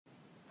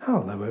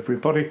Hello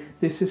everybody,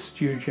 this is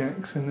Stu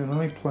Jackson and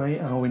I play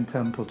Alwyn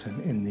Templeton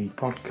in the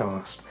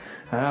podcast.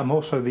 I'm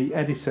also the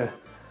editor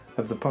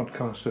of the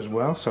podcast as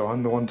well, so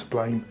I'm the one to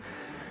blame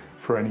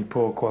for any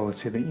poor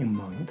quality that you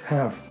might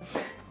have.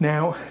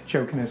 Now,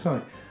 joking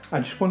aside, I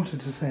just wanted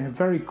to say a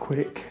very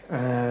quick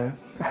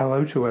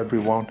hello to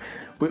everyone.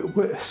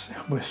 We're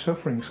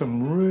suffering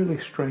some really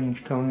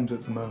strange times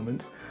at the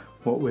moment,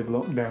 what with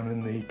lockdown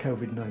and the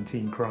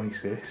COVID-19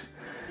 crisis.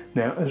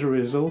 Now, as a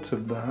result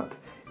of that,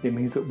 it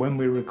means that when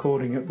we're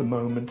recording at the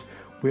moment,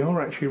 we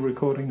are actually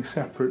recording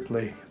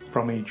separately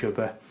from each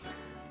other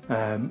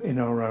in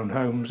our own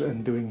homes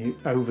and doing it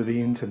over the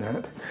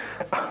internet.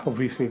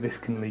 Obviously, this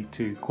can lead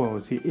to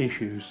quality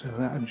issues,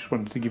 so I just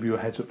wanted to give you a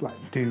heads up,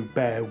 do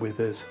bear with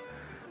us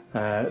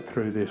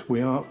through this. We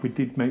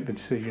did make the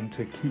decision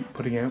to keep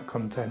putting out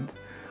content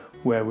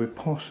where we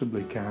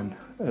possibly can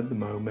at the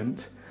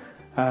moment,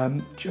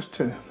 just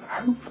to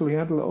hopefully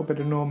add a little bit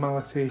of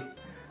normality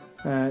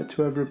to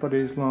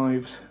everybody's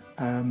lives.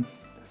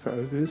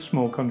 So it's a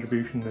small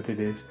contribution that it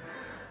is.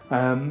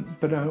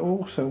 But I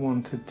also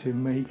wanted to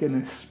make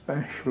an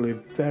especially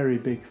very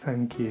big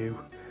thank you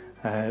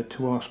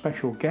to our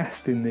special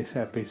guest in this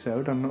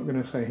episode. I'm not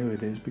going to say who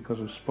it is because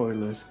of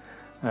spoilers,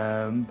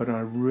 but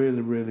I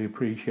really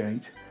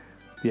appreciate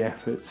the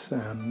efforts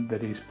that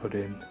he's put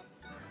in.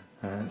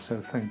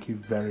 So thank you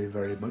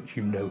very much.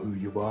 You know who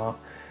you are.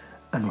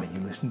 And when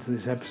you listen to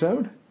this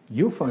episode,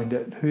 you'll find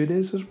out who it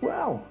is as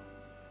well.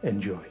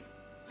 Enjoy.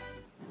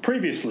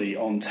 Previously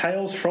on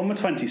Tales from the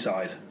 20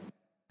 Side.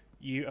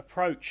 You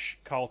approach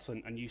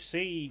Carlton and you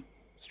see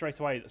straight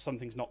away that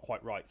something's not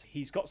quite right.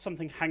 He's got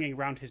something hanging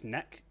around his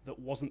neck that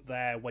wasn't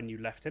there when you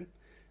left him,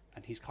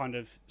 and he's kind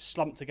of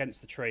slumped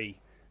against the tree,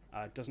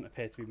 doesn't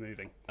appear to be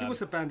moving. He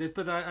was a bandit,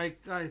 but I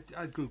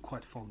grew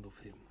quite fond of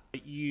him.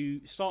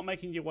 You start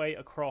making your way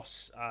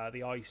across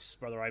the ice,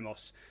 Brother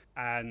Amos,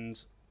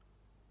 and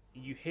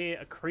you hear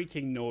a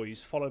creaking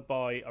noise followed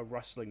by a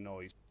rustling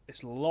noise.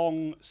 This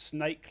long,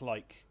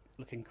 snake-like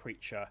looking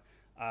creature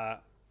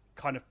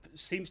kind of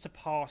seems to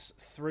pass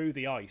through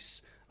the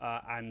ice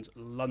and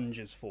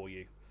lunges for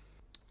you.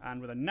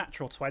 And with a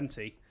natural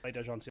 20, Lady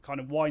Malassene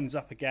kind of winds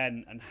up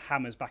again and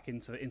hammers back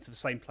into the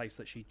same place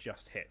that she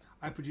just hit.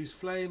 I produce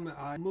flame.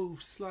 I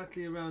move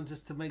slightly around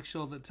just to make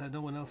sure that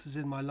no one else is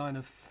in my line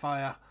of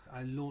fire.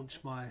 I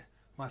launch my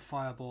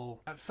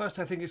fireball. At first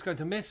I think it's going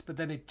to miss, but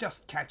then it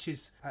just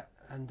catches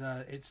and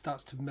it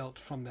starts to melt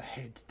from the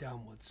head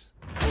downwards.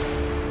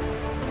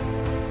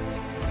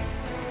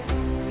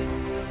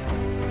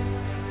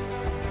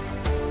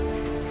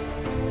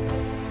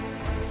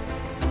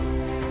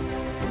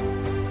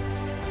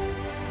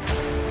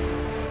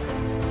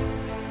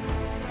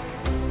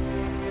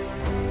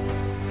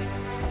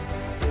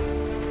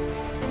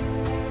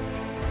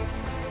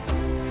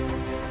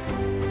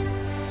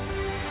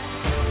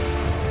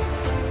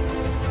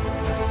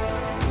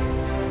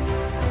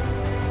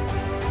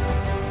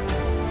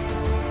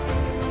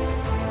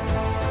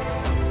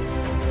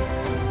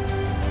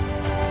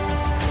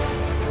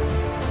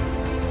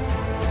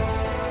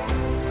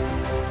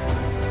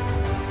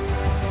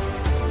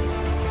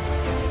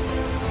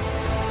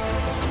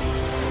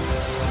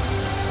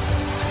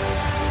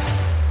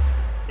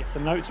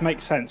 Notes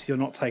make sense, you're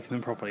not taking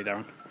them properly,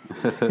 Darren.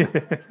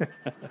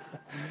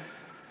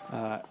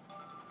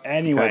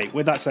 Anyway,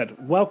 with that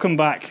said, welcome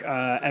back,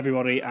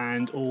 everybody,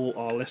 and all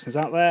our listeners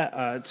out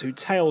there, to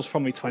Tales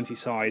from the 20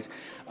 Side,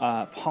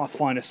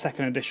 Pathfinder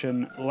 2nd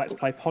Edition Let's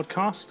Play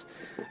podcast.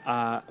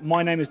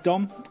 My name is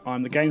Dom.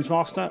 I'm the Games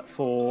Master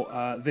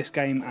for this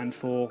game and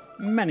for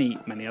many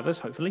others,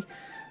 hopefully.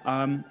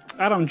 And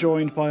I'm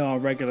joined by our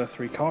regular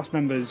 3 cast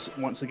members,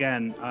 once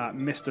again,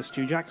 Mr.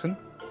 Stu Jackson.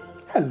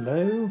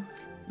 Hello.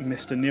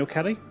 Mr. Neil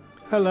Kelly.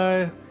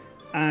 Hello.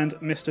 And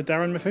Mr.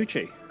 Darren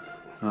Mafucci.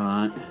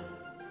 Alright.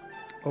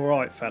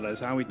 Alright,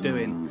 fellas, how are we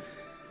doing?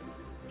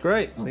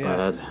 Great.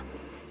 Not bad.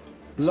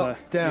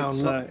 Locked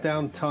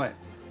down tight.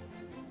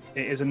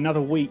 It is another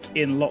week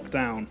in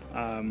lockdown.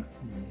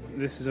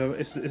 This is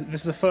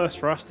a first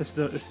for us. This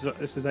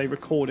is a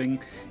recording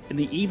in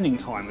the evening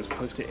time as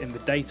opposed to in the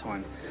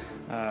daytime,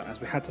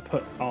 as we had to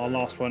put our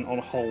last one on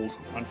hold.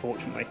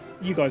 Unfortunately,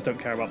 you guys don't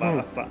care about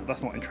that.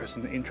 That's not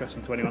interesting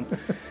to anyone.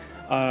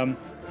 So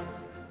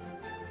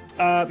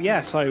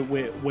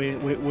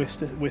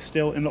we're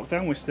still in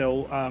lockdown. We're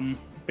still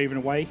beavering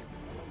away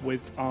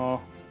with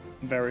our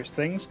various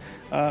things.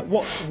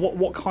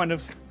 What kind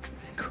of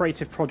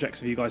creative projects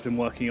have you guys been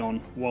working on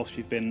whilst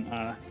you've been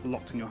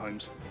locked in your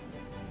homes?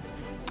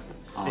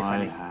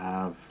 I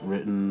have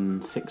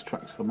written 6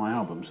 tracks for my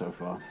album so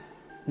far.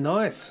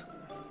 Nice.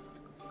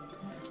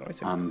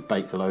 Exciting. And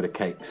baked a load of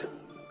cakes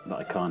that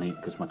I can't eat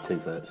because my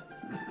tooth hurts.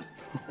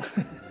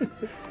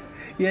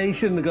 Yeah, you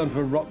shouldn't have gone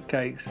for rock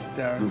cakes,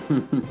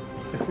 Darren.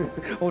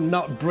 Or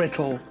nut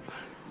brittle.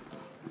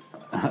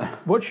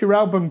 What's your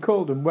album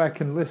called and where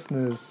can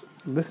listeners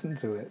listen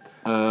to it?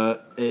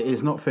 It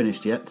is not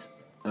finished yet.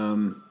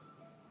 Like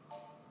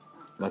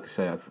I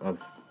say,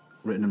 I've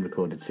written and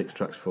recorded 6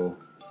 tracks for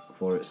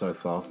it so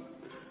far.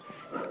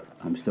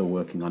 I'm still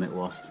working on it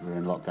whilst we're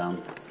in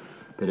lockdown.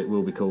 but it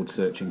will be called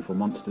Searching for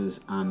Monsters,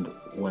 and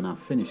when I've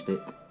finished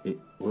it, it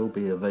will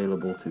be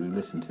available to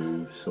listen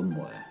to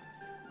somewhere.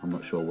 I'm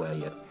not sure where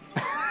yet.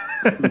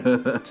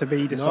 To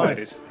be decided.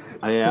 Nice.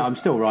 Yeah, I'm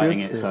still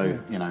writing it, so,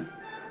 you know.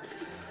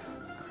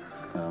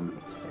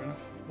 That's fair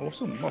enough.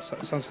 Awesome. Well,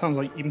 sounds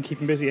like you've been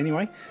keeping busy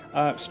anyway.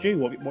 Stu,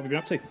 what have you been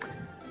up to?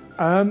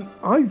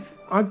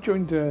 I've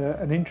joined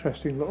an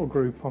interesting little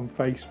group on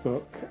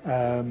Facebook.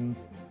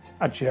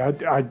 Actually,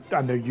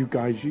 I know you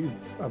guys.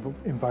 I've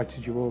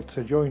invited you all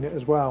to join it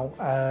as well.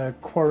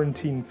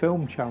 Quarantine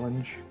Film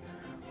Challenge,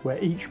 where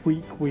each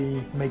week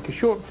we make a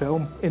short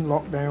film in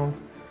lockdown,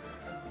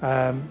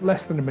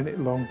 less than a minute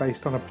long,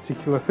 based on a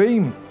particular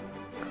theme.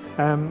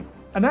 And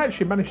I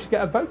actually managed to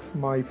get a vote for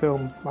my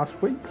film last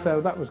week, so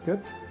that was good.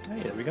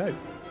 Hey, there we go.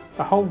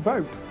 A whole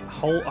vote. A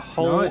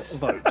whole Nice.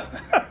 vote.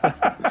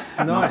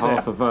 Nice.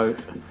 Half a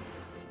vote.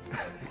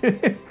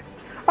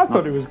 I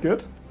thought it was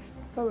good.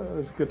 I thought it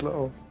was a good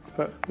little,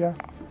 but yeah.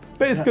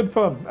 But it's good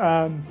fun.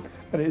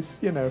 And it's,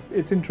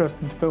 it's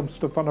interesting to film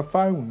stuff on a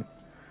phone,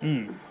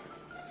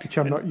 which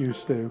I'm not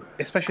used to.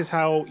 Especially as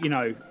how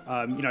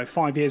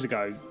 5 years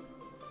ago,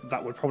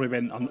 that would probably have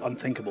been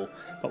unthinkable.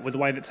 But with the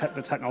way that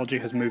the technology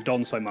has moved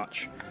on so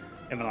much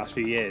in the last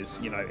few years,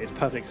 it's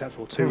perfectly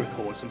acceptable to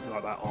record something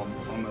like that on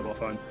a mobile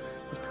phone.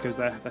 It's because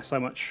they're so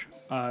much.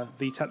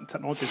 The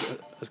technology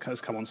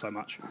has come on so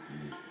much.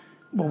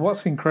 Well,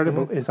 what's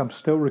incredible is I'm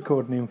still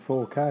recording in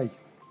 4K.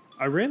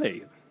 Oh,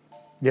 really?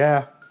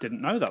 Yeah.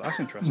 Didn't know that.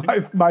 That's interesting.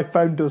 My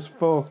phone does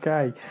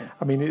 4K.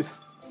 I mean, it's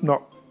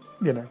not,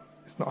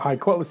 it's not high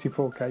quality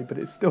 4K, but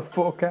it's still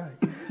 4K.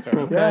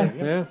 4K,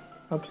 yeah.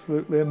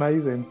 Absolutely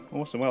amazing.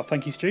 Awesome. Well,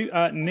 thank you, Stu.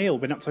 Neil,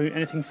 been up to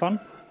anything fun?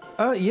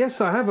 Yes,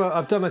 I have.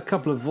 I've done a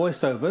couple of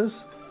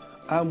voiceovers,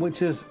 which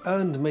has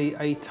earned me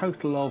a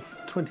total of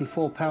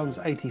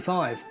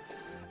 £24.85,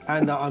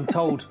 and I'm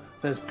told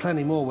there's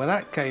plenty more where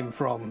that came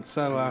from.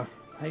 So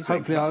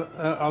hopefully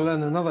I'll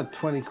earn another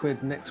 20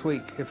 quid next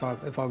week if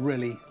I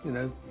really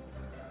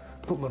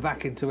put my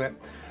back into it.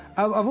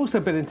 I've also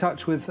been in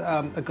touch with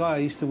a guy I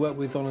used to work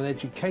with on an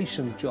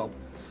education job,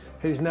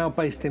 who's now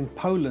based in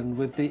Poland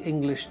with the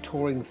English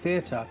Touring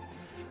Theatre,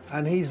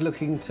 and he's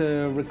looking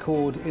to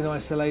record in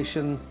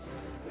isolation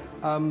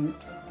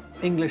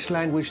English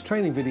language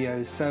training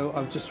videos. So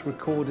I've just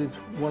recorded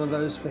one of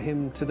those for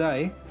him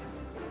today.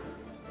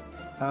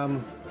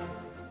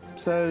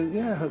 So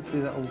yeah,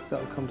 hopefully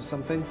that'll come to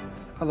something.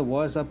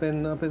 Otherwise, I've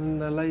been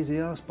a lazy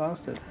ass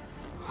bastard.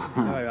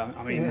 No,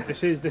 I mean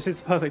this is the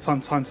perfect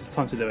time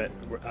to do it,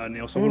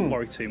 Neil. So I wouldn't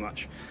worry too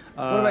much.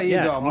 What about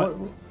you,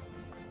 Dom?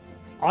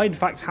 I in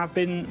fact have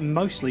been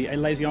mostly a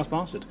lazy ass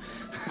bastard.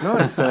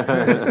 Nice.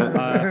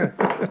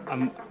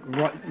 I'm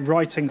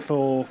writing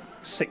for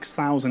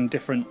 6,000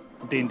 different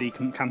D&D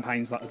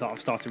campaigns that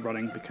I've started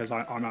running because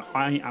I am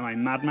a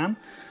madman.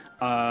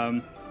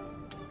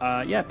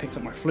 Picked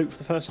up my flute for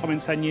the first time in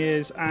 10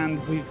 years, and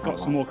we've got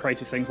some more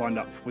creative things lined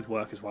up with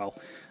work as well.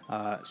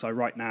 So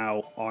right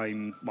now,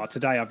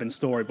 today I've been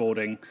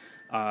storyboarding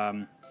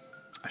a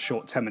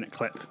short 10-minute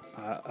clip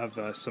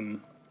of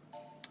some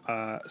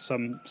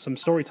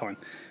story time.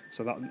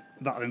 So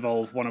that'll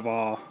involve one of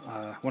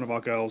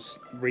our girls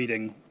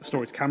reading the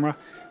story to camera.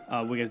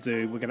 We're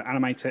going to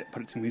animate it,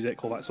 put it to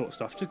music, all that sort of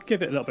stuff. Just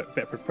give it a little bit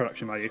of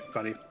production value.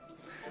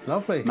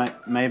 Lovely.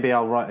 Maybe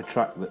I'll write a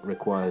track that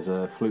requires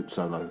a flute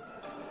solo.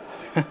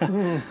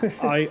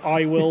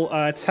 I will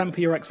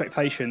temper your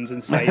expectations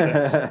and say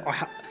that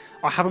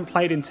I haven't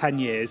played in 10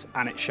 years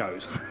and it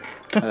shows.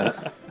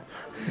 But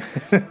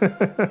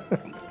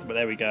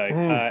there we go.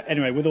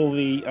 Anyway, with all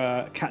the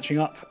catching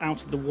up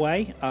out of the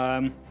way,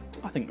 I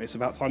think it's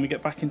about time we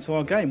get back into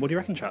our game. What do you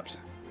reckon, chaps?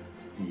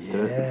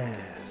 Yeah.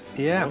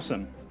 Yeah.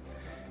 Awesome.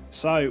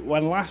 So,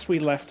 when last we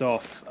left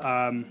off,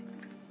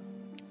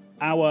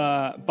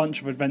 our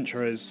bunch of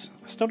adventurers,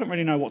 I still don't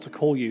really know what to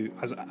call you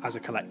as a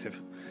collective.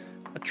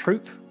 A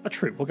troupe? A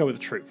troupe. We'll go with a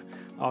troupe.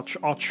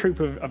 Our troupe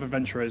of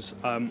adventurers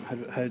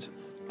had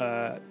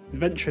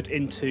ventured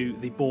into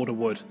the Border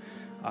Wood,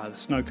 the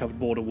snow-covered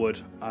Border Wood,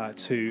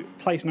 to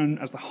a place known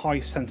as the High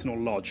Sentinel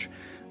Lodge,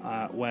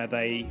 where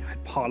they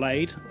had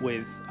parlayed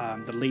with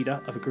the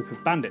leader of a group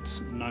of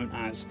bandits known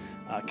as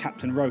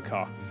Captain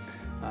Rohkar.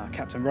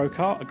 Captain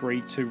Rohkar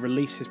agreed to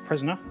release his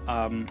prisoner,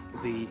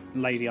 the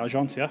Lady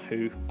Argentia,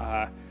 who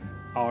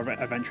our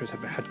adventurers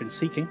had been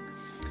seeking.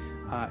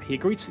 He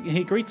agreed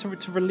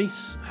to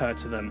release her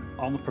to them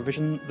on the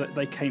provision that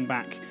they came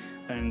back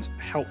and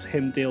helped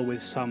him deal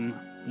with some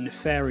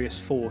nefarious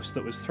force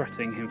that was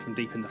threatening him from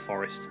deep in the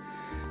forest.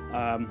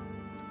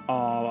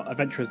 Our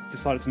adventurers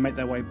decided to make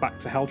their way back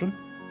to Heldren.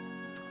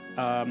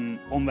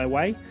 On their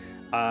way,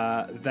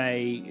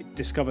 they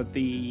discovered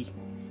the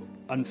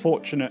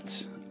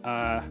unfortunate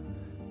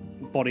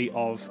body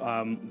of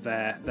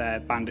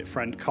their bandit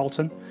friend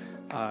Carlton,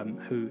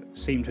 who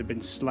seemed to have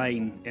been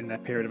slain in their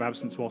period of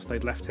absence whilst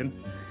they'd left him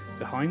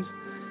behind.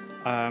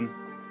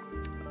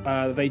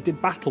 They did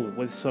battle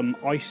with some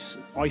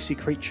icy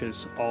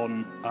creatures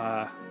on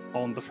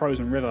the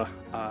frozen river,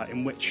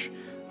 in which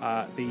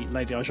the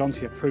Lady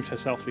Argentia proved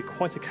herself to be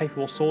quite a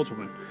capable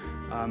swordswoman,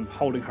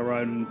 holding her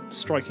own and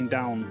striking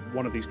down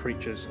one of these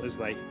creatures as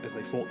they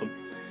fought them.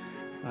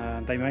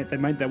 They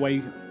made their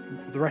way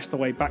the rest of the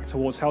way back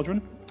towards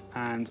Heldren,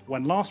 and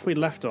when last we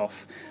left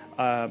off,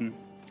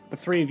 the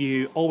three of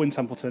you, Alwyn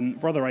Templeton,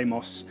 Brother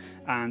Amos,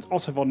 and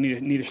Otto von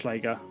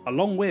Niederschläger,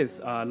 along with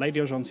Lady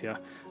Argentia,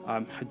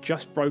 had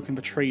just broken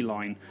the tree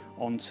line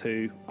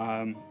onto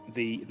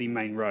the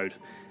main road.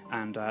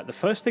 And the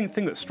first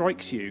thing that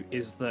strikes you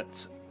is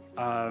that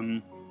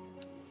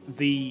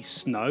the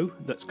snow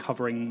that's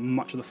covering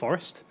much of the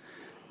forest,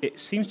 it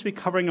seems to be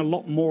covering a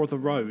lot more of the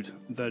road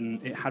than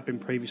it had been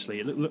previously.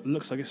 It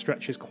looks like it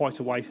stretches quite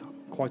a way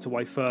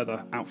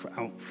further out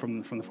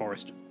from the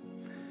forest.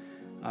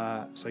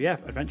 So yeah,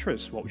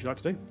 adventurers, what would you like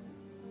to do?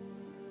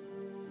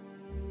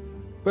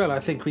 Well, I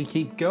think we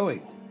keep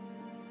going.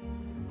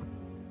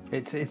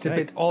 It's a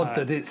bit odd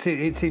that it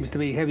seems to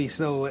be heavy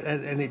snow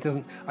and it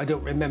doesn't. I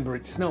don't remember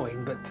it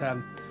snowing, but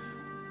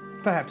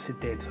perhaps it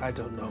did. I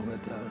don't know,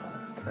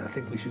 but I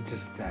think we should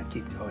just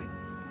keep going.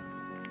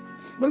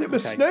 Well, it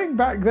was snowing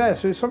back there,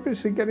 so it's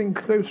obviously getting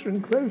closer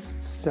and closer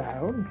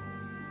down.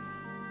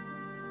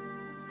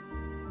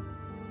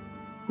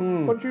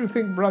 What do you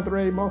think, Brother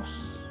Amos?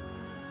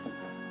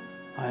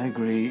 I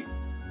agree.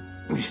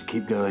 We should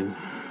keep going.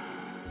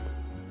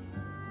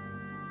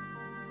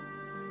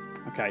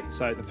 Okay,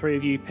 so the three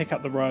of you pick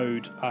up the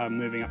road,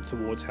 moving up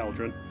towards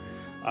Heldren,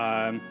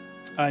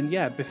 and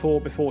yeah,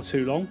 before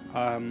too long,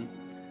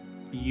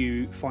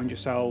 you find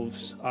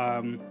yourselves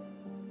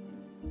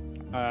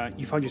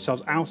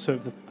out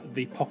of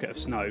the pocket of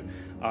snow.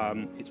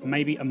 It's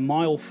maybe a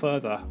mile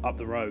further up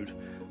the road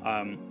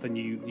than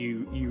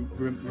you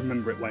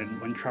remember it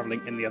when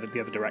travelling in the other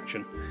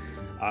direction.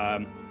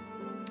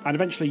 And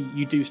eventually,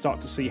 you do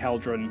start to see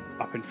Heldren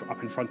up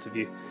in front of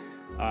you,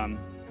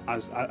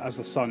 as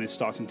the sun is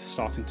starting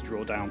to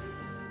draw down.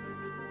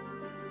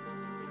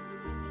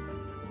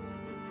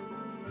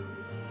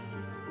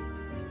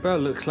 Well,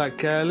 looks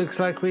like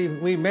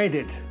we made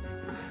it.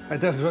 I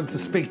don't want to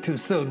speak too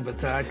soon,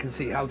 but I can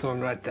see Heldren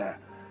right there.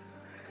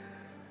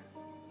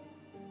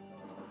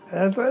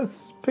 Let's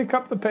pick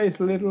up the pace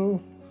a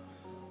little.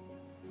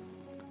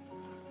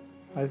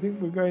 I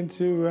think we're going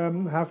to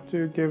have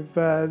to give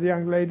the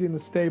young lady in the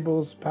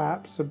stables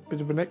perhaps a bit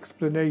of an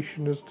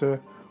explanation as to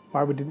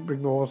why we didn't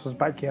bring the horses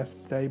back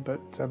yesterday, but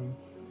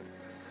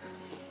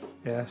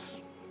yes,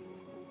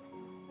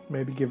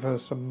 maybe give her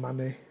some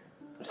money.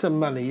 Some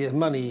money.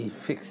 Money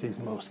fixes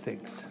most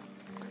things.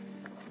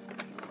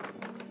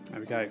 There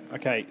we go.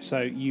 Okay,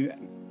 so you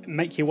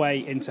make your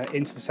way into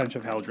the centre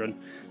of Heldren.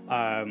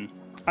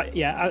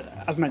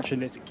 As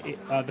mentioned,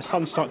 the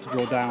sun's starting to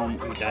draw down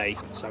in the day,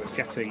 so it's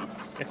getting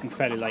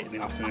fairly late in the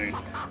afternoon.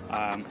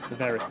 The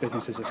various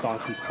businesses are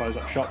starting to close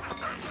up shop,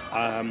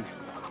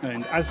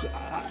 and as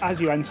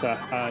you enter,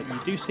 you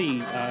do see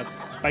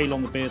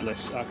Balon the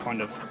Beardless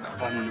kind of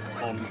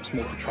on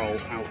small patrol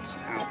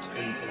out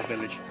in the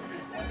village.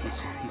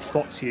 He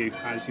spots you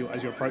as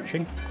you're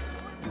approaching,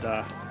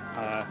 and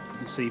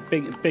you see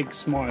big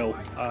smile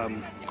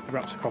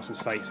erupts across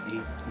his face,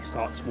 and he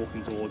starts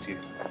walking towards you.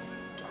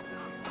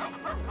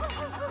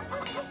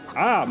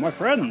 Ah, my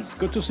friends,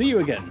 good to see you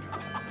again.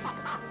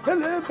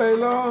 Hello,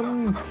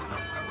 Balon.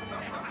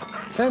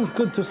 And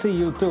good to see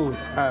you too,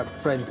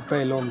 friend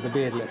Balon the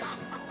Beardless.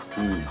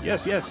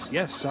 Yes.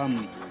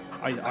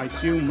 I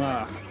assume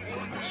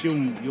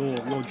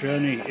your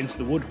journey into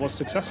the wood was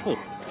successful.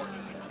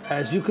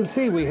 As you can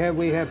see, we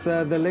have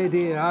the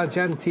Lady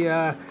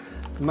Argentia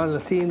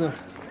Malassene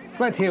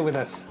right here with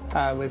us,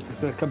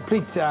 with a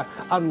complete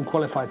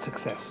unqualified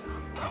success.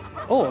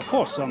 Oh, of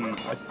course.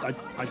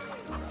 I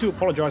do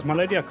apologise, my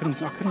lady. I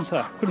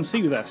couldn't see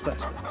you there,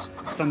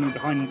 standing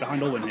behind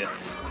Alwyn here.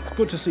 It's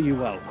good to see you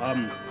well.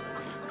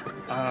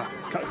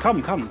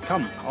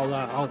 Come.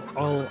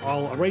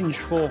 I'll arrange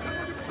for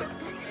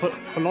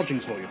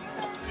lodgings for you.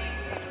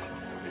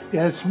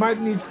 Yes, might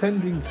need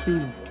tending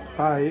to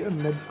by a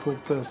medical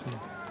person.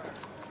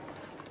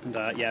 And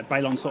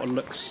Balon sort of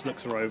looks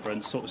her over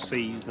and sort of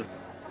sees the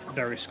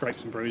various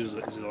scrapes and bruises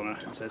that is on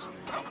her and says,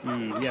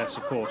 "Yes,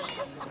 of course.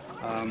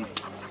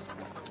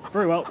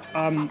 Very well.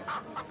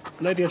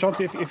 Lady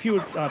Argentia, if you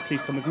would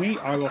please come with me,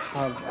 I will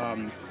have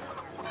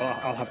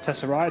I'll have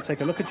Tessariah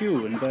take a look at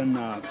you, and then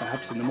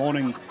perhaps in the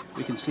morning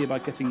we can see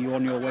about getting you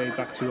on your way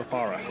back to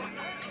Opara."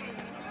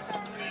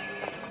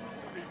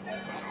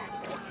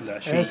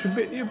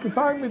 And, you'll be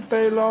fine with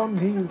Balon.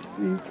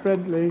 He's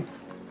friendly.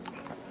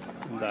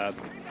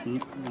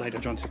 And Lady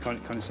Argentia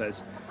kind of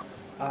says,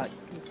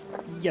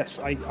 "Yes,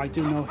 I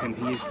do know him.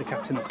 He is the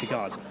captain of the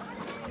guard."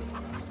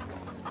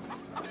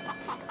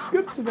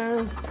 Good to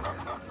know.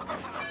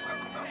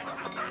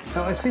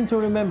 Now, I seem to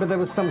remember there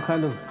was some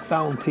kind of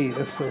bounty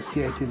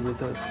associated with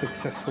the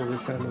successful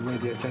return of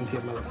Lady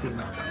Argentia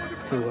Malassene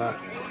to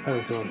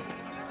Heldren.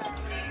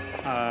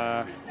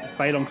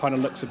 Balon kind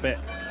of looks a bit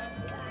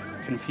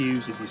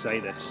confused as you say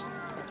this,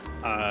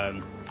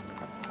 and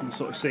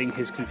sort of seeing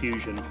his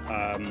confusion.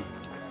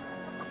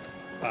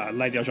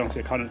 Lady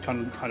Argentia kind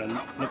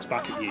of looks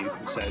back at you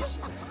and says,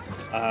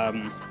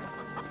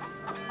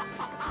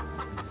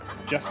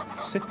 Just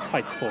sit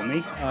tight for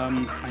me.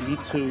 I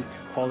need to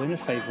call in a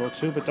favour or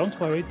two, but don't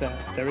worry,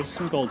 there is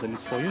some gold in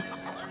it for you.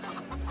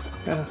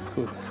 Yeah,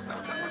 good.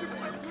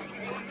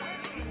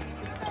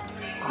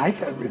 I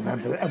don't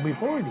remember it, and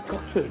we've already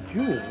got her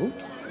jewels.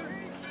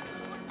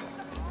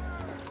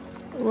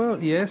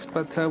 Well, yes,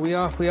 but we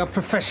are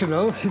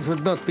professionals. It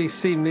would not be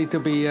seemly to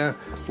be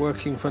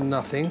working for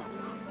nothing.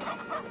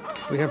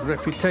 We have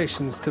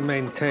reputations to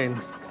maintain.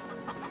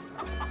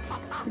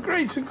 The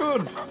greats are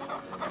good.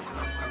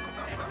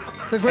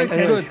 The great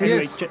Anyway, good,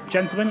 yes.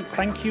 Gentlemen,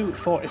 thank you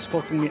for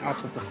escorting me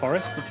out of the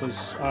forest. It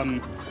was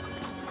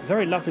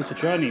very lovely to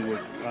journey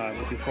with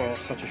you for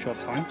such a short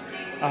time.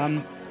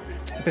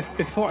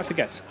 Before I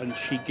forget, and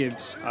she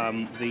gives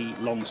the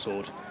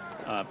longsword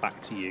back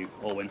to you,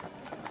 Orwin.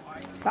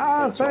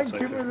 Thank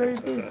you, my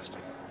lady. First.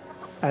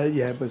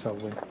 Yeah, it was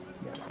Owen.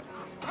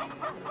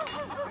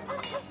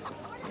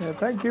 Yeah,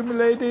 thank you, my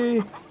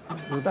lady.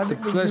 The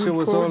pleasure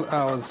was all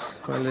ours,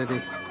 my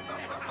lady.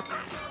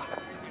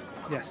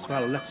 Yes,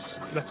 well,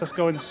 let us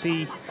go and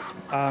see.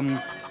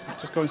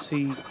 Let's just go and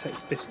see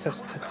this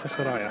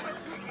Tessaraya.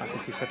 I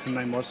think you said her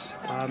name was.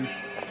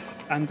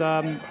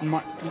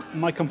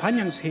 My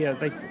companions here,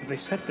 they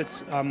said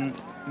that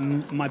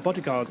my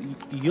bodyguard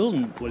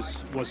Yuln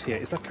was here.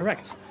 Is that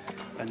correct?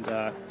 And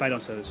Baidon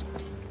says,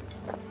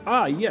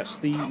 yes,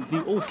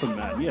 the orphan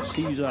man. Yes,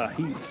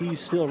 he's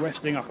still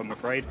resting up, I'm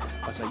afraid.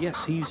 But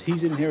yes,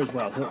 he's in here as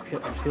well.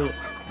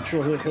 I'm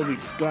sure he'll be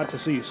glad to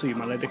see you,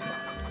 my lady.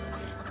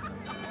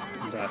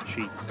 And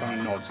she kind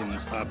of nods, and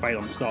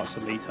Baidon starts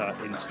to lead her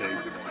into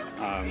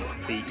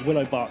the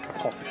Willowbark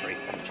Apothecary,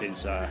 which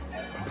is the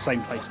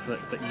same place that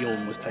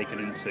Yuln was taken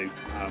into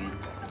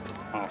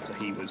after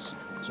he was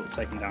sort of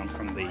taken down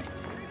from the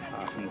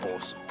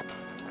horse.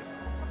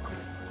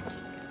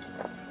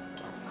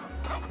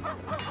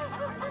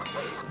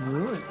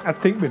 Right. I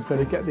think we'd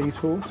better get these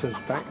horses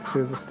back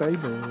to the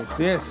stable.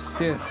 Yes.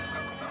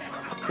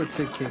 Good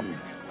thinking.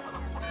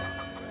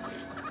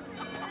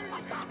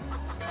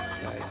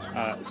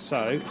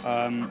 So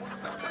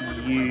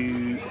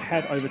you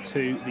head over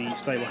to the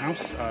stable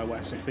house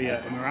where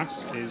Sophia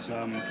Imiras is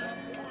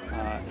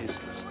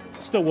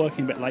still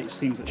working a bit late. It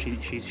seems that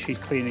she's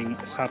cleaning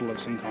a saddle of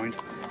some kind.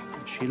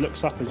 She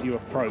looks up as you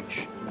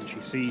approach, and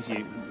she sees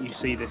you. You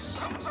see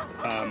this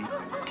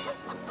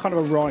kind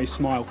of a wry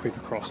smile creep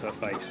across her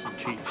face.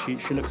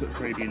 She looks at the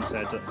three of you and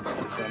says,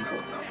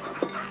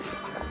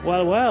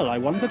 well, I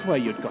wondered where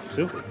you'd got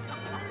to.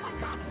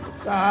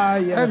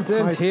 Yes.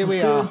 And here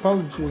we are.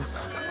 Apologies.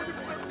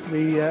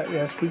 We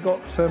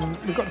got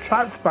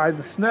trapped by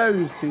the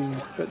snow,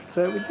 but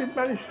we did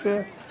manage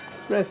to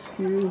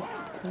rescue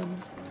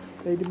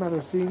Lady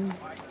Malassene.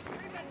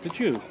 Did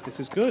you? This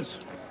is good.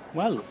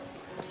 Well,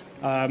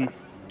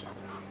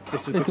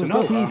 this is good to It was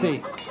know. not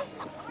easy.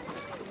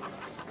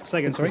 Say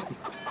again, sorry.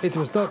 It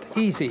was not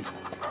easy.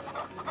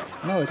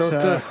 No,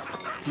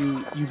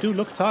 you do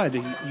look tired.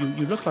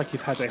 You look like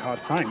you've had a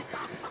hard time.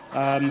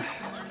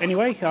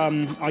 Anyway,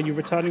 are you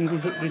returning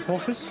these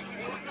horses?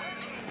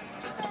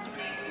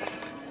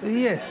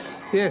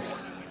 Yes.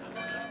 Yes,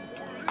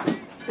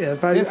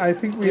 Yes, I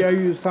think we owe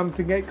you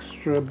something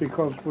extra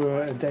because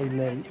we're a day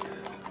late.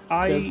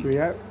 I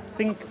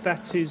think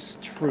that is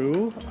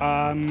true.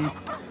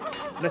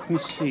 Let me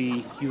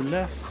see. You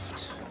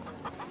left.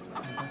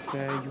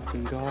 Okay, you've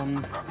been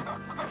gone.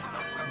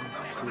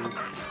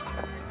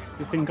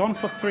 You've been gone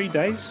for 3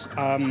 days.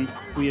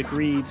 We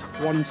agreed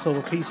 1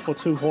 silver piece for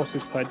 2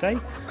 horses per day.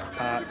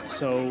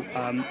 So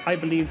I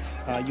believe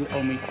you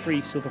owe me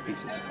 3 silver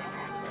pieces.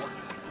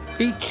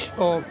 Each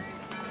or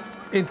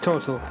in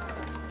total?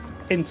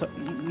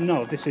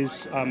 No, this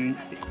is.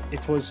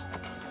 It was.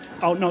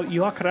 Oh no,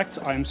 you are correct.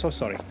 I am so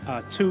sorry.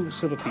 2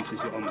 silver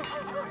pieces you owe me.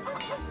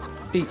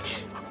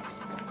 Each.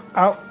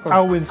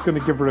 Alwyn's going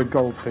to give her a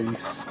gold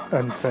piece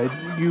and say,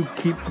 "You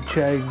keep the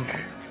change."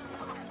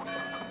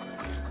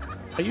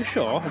 Are you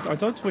sure? I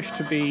don't wish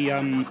to be.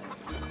 Oh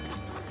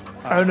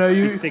no,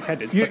 be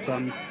thick-headed, but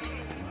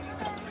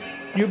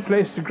You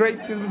placed a great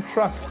deal of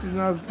trust in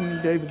us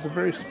and gave us a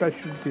very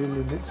special deal,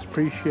 and it's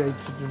appreciated.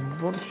 And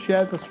we want to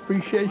share this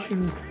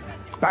appreciation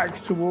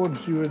back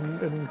towards you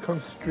and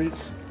constitute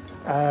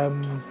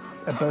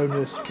a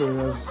bonus for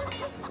us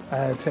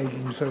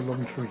taking so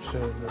long to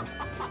return them.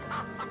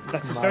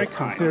 that is very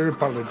kind. Sincere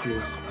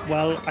apologies.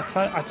 Well,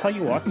 I tell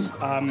you what.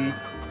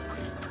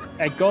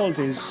 A gold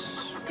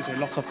is a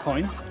lot of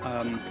coin.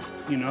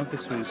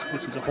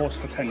 This is a horse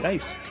for 10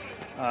 days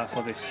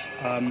for this.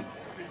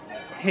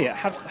 Here,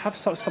 have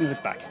some of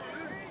it back,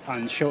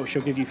 and she'll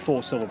give you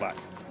 4 silver back.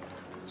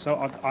 So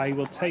I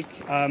will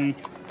take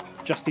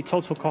just the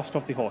total cost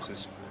of the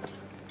horses.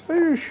 Are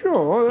you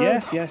sure?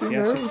 Yes,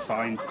 it's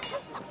fine.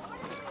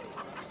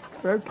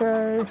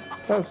 Okay,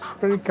 that's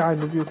very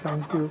kind of you,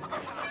 thank you.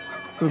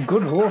 They're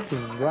good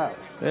horses as well.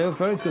 They are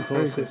very good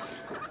horses.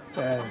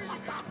 Yes.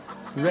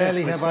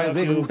 Rarely Yes, have I serve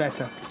ridden you.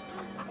 better.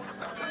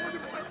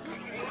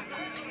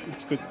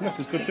 It's good. This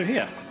is good to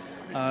hear.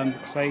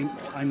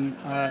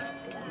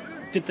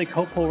 Did they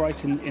cope all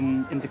right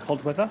in the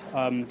cold weather?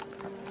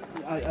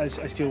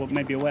 as you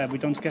may be aware, we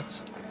don't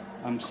get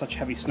such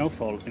heavy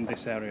snowfall in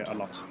this area a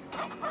lot.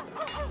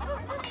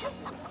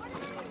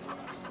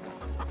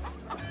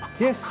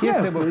 Yes,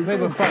 they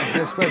were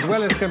fine, as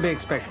well as can be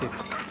expected.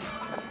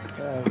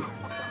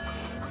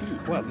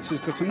 Well, this is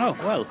good to know.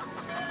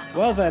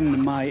 Well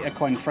then, my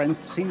equine friend,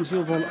 it seems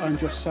you've all earned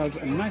yourselves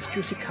a nice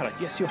juicy carrot.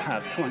 Yes, you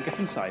have. Come on, get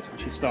inside. And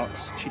she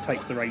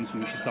takes the reins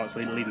from you, she starts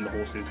leading the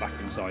horses back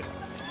inside.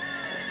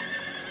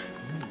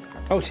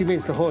 Oh, she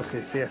means the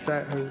horses, yes.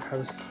 I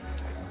was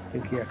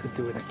thinking I could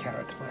do with a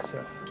carrot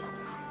myself.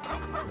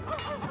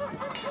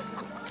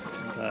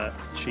 And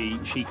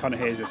she kind of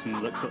hears this and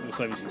looks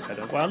over to you and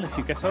said, well, if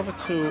you get over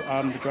to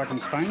the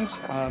Dragon's Fangs,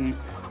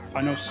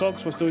 I know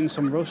Sogs was doing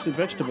some roasted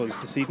vegetables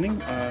this evening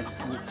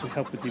to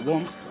help with the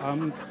warmth.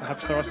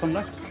 Perhaps there are some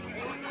left.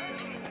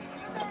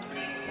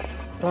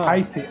 Oh.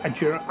 I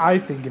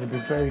think it'd be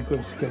very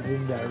good to get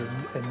in there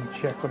and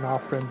check on our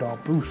friend, our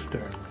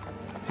booster,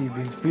 see if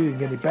he's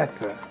feeling any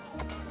better.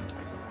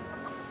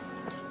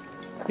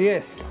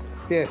 Yes,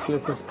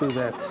 let us do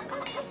that.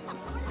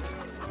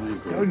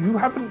 Oh, you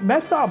haven't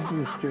met our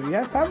booster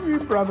yet, have you,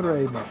 Brother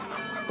Amos?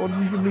 Or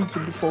did you meet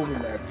him before we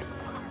left?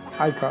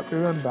 I can't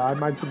remember. I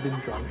might have been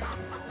drunk.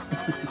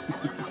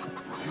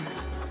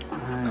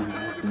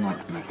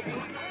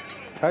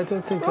 I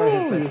don't think I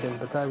have met him,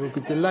 but I will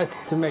be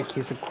delighted to make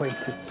his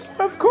acquaintance.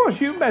 Of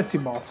course, you met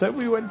him, Otto.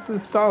 We went to the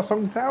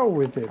Starsong Tower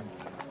with him.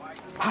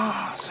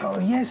 Ah, so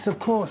yes, of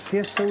course.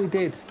 Yes, so we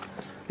did.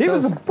 He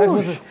was a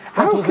bush.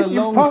 That was a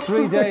long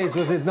 3 days,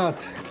 was it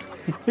not?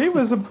 He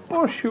was a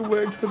bush who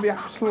worked for the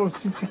Absalom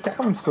City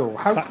Council.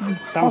 How could you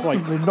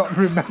possibly not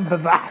remember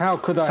that? How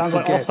could I forget? Sounds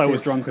like Otto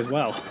was drunk as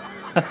well.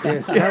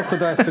 Yes, how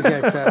could I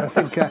forget? I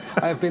think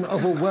I've been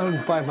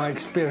overwhelmed by my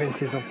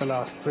experiences of the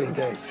last 3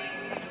 days.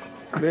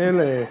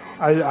 Really?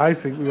 I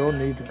think we all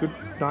need a good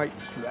night's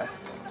rest.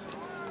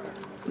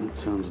 It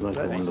sounds like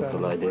a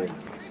wonderful idea.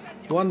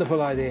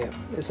 Wonderful idea.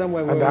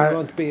 Somewhere where we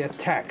won't be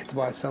attacked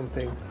by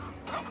something.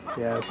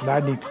 Yes, and I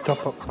need to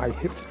top up my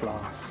hip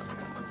flask.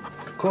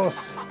 Of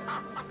course.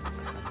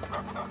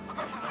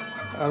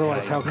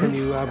 Otherwise, how can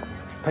you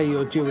pay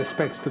your due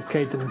respects to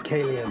Caden and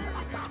Kalian?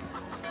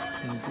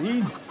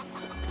 Indeed.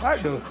 Right,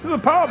 to the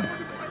pub!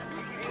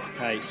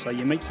 Okay, so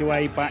you make your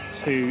way back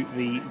to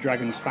the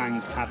Dragon's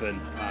Fangs Tavern,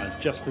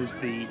 just as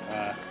the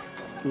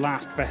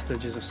last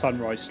vestiges of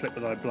sunrise slip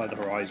below the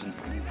horizon.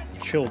 A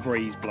chill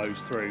breeze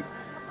blows through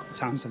the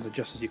town centre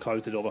just as you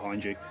close the door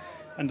behind you.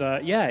 And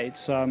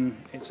it's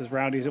as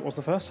rowdy as it was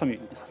the first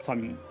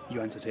time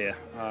you entered here.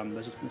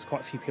 There's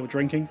quite a few people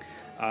drinking.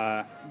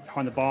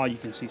 Behind the bar, you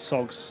can see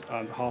Sogs,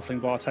 the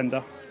halfling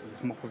bartender, with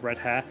his mop of red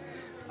hair,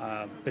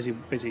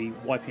 busy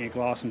wiping a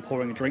glass and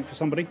pouring a drink for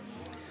somebody.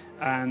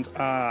 And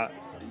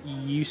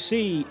you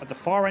see at the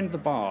far end of the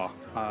bar,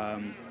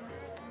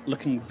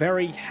 looking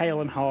very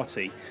hale and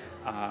hearty,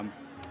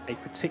 a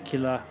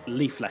particular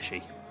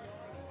leaf-fleshy.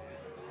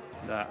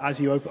 As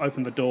you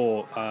open the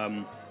door,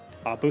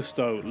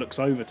 Arbusto looks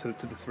over to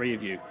the three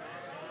of you,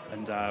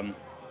 and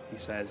he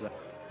says,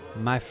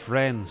 "My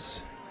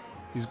friends,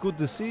 it's good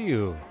to see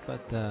you,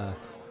 but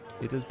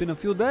it has been a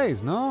few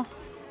days, no?"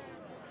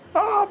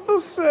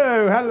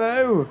 Arbusto,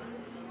 hello.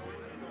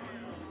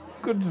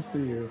 Good to see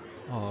you.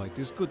 Oh, it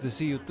is good to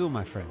see you too,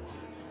 my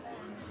friends.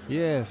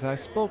 Yes, I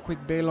spoke with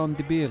Balon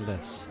the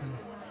Beardless.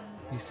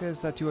 He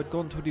says that you had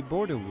gone to the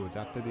Borderwood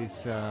after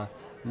this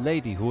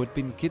lady who had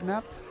been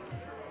kidnapped.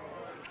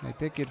 I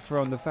take it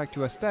from the fact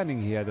you are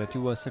standing here that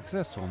you were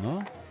successful,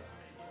 no?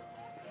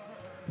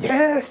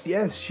 Yes,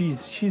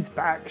 she's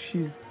back.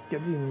 She's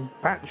getting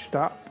patched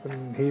up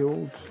and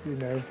healed, you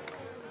know.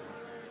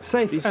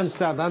 Safe and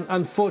sound.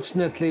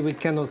 Unfortunately, we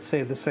cannot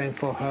say the same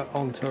for her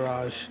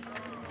entourage.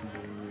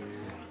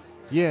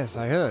 Yes,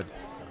 I heard.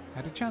 I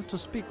had a chance to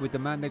speak with the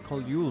man they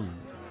call Yuln.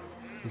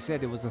 He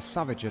said it was a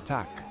savage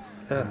attack,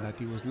 and that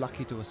he was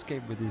lucky to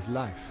escape with his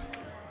life.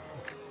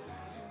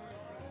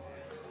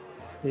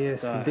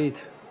 Yes, indeed.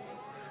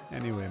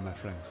 Anyway, my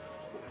friends,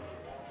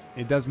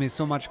 it does me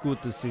so much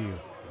good to see you.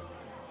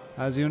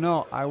 As you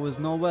know, I was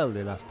not well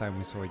the last time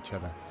we saw each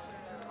other.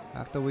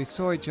 After we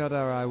saw each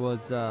other, I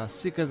was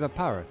sick as a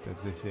parrot,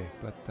 as they say,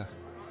 but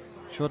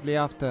shortly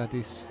after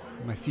this,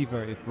 my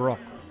fever, it broke.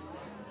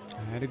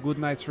 I had a good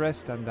night's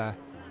rest, and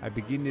I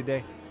begin the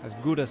day as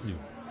good as new.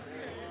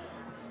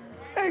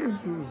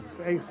 Excellent,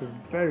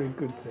 very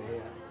good to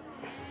hear.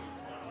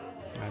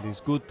 It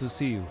is good to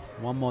see you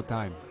one more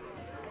time.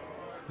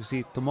 You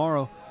see,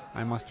 tomorrow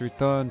I must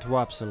return to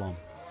Absalom.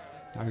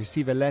 I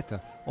received a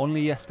letter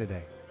only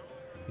yesterday.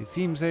 It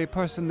seems a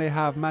person they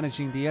have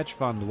managing the hedge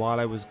fund while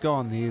I was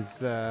gone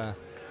is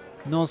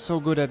not so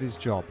good at his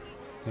job.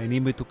 They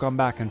need me to come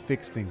back and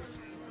fix things.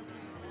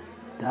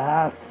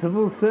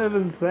 Civil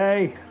servants,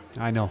 eh?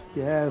 I know.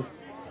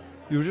 Yes.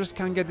 You just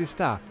can't get the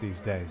staff these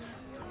days.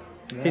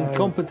 No.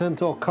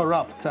 Incompetent or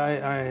corrupt,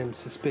 I am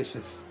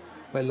suspicious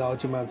where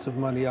large amounts of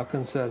money are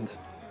concerned.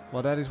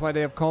 Well, that is why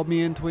they have called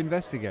me in to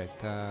investigate.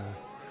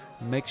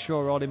 Make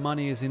sure all the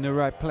money is in the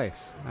right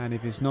place. And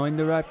if it's not in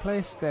the right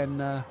place,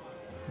 then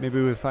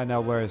maybe we'll find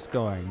out where it's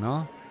going,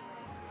 no?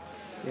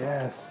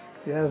 Yes.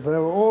 Yes, they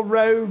were all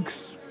rogues.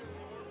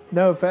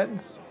 No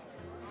offence.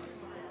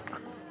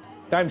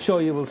 I'm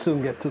sure you will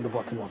soon get to the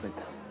bottom of it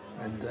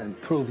and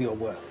prove your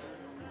worth.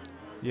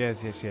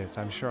 Yes,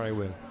 I'm sure I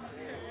will.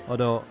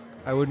 Although,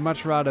 I would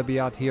much rather be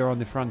out here on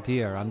the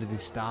frontier, under the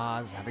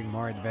stars, having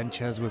more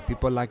adventures with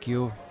people like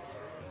you.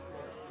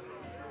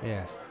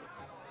 Yes.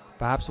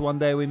 Perhaps one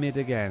day we meet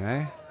again,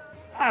 eh?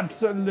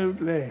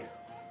 Absolutely.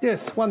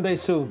 Yes, one day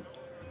soon.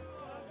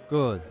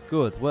 Good.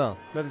 Well,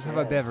 let us have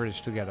a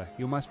beverage together.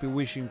 You must be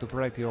wishing to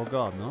pray to your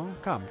god, no?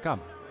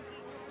 Come.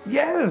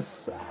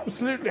 Yes,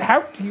 absolutely.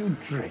 How do you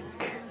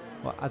drink?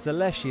 Well, as a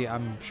Leshy,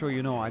 I'm sure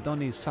you know I don't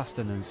need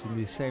sustenance in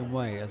the same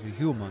way as a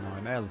human or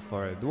an elf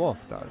or a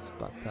dwarf does,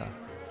 but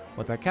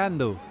what I can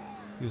do,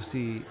 you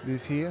see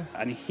this here?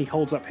 And he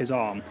holds up his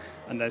arm,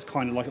 and there's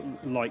kind of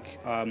like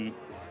a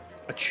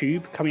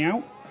tube coming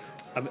out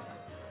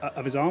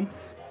of his arm.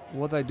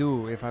 What I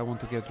do if I want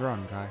to get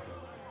drunk, I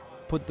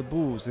put the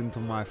booze into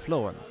my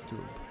phloem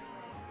tube.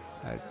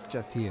 It's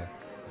just here.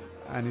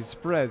 And it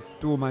spreads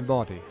through my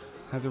body.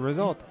 As a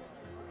result,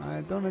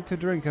 I don't need to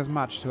drink as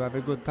much to have a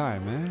good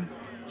time, eh?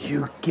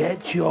 You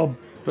get your...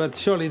 But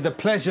surely the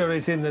pleasure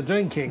is in the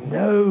drinking.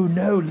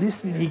 No,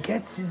 listen, he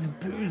gets his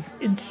booze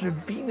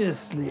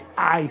intravenously.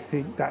 I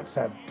think that's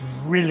a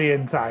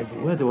brilliant idea.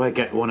 Where do I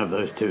get one of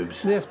those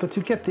tubes? Yes, but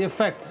you get the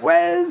effect.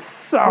 Where's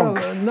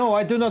Socks? No,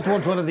 I do not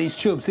want one of these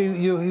tubes.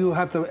 You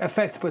have the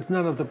effect, but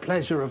none of the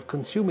pleasure of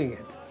consuming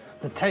it.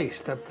 The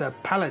taste, the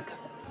palate.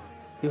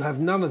 You have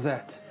none of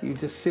that. You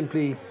just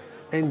simply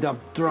end up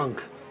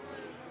drunk.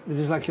 It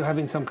is like you're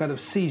having some kind of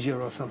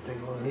seizure or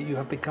something, or you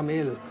have become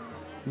ill.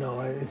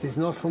 No, it is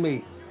not for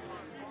me.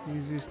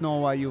 Is this not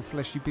why you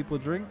fleshy people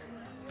drink?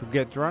 To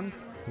get drunk?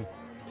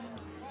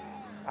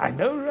 I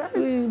know, right?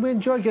 We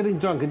enjoy getting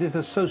drunk. It is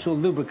a social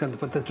lubricant,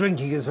 but the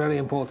drinking is very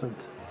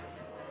important.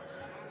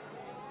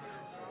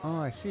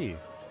 Oh, I see.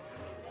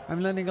 I'm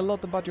learning a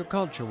lot about your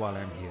culture while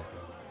I'm here.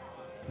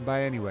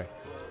 But anyway,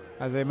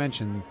 as I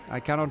mentioned,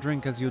 I cannot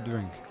drink as you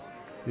drink.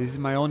 This is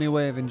my only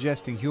way of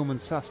ingesting human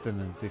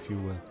sustenance, if you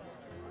will.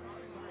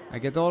 I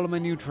get all of my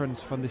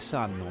nutrients from the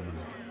sun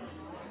normally.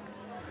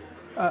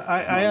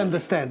 I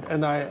understand,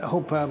 and I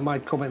hope my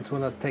comments were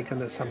not taken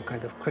as some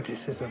kind of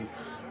criticism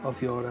of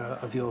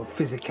your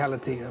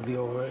physicality, of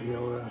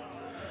your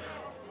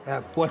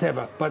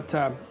whatever. But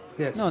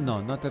yes. No,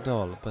 not at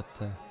all. But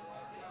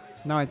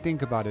now I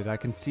think about it, I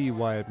can see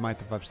why it might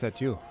have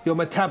upset you. Your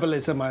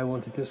metabolism, I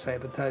wanted to say,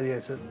 but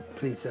yes,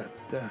 please,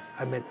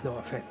 I meant no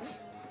offense.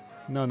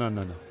 No.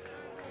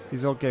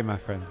 It's okay, my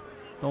friend.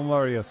 Don't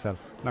worry yourself.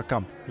 Now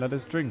come, let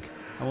us drink.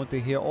 I want to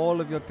hear all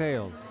of your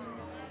tales.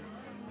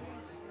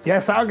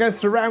 Yes, I'll get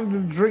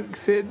surrounded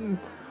drinks in.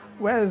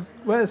 Where's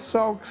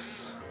Socks?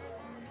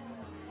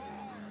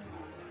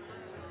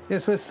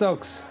 Yes, where's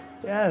Socks?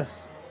 Yes.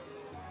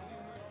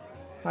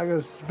 I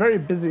was very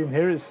busy in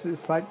here.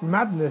 It's like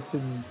madness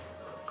in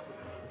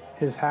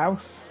his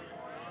house.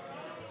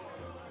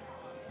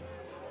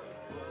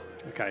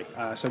 Okay,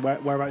 so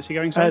whereabouts are you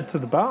going, sir? To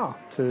the bar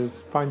to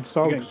find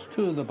Socks.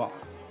 To the bar.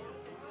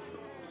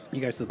 You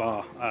go to the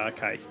bar.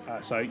 Okay,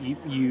 so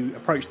you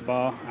approach the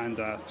bar, and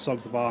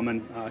Sogs the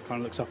barman kind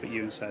of looks up at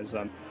you and says,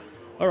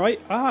 "All right,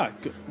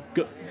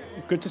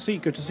 good to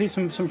see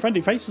some friendly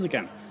faces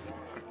again.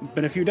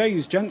 Been a few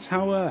days, gents.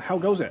 How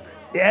goes it?"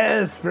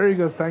 Yes, very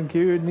good, thank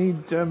you. We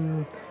need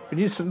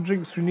some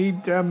drinks. We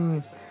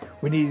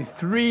need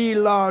 3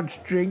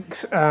 large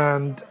drinks,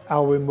 and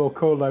Alwyn will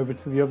call over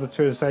to the other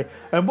 2 and say,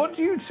 "And what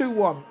do you 2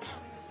 want?"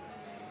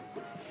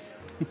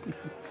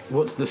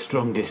 What's the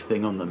strongest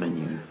thing on the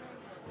menu?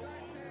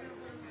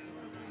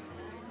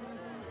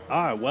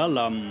 Well,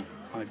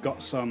 I've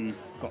got a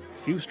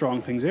few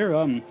strong things here.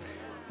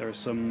 There are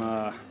some,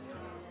 got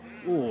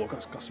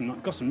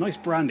some nice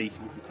brandy.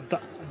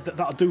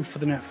 That'll do for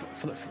the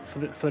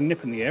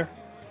nip in the air.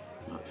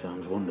 That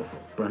sounds wonderful.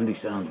 Brandy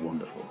sounds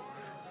wonderful.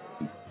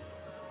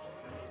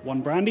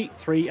 1 brandy,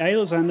 3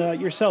 ales, and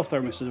yourself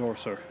there, Mr. Dwarf,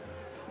 sir.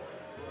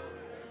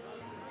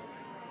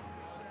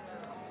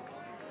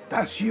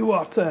 That's you,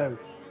 Otto.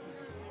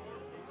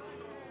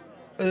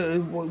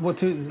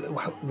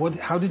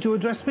 How did you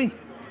address me?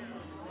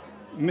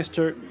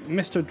 Mr.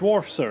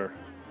 Dwarf, sir.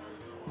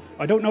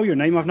 I don't know your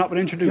name. I've not been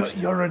introduced.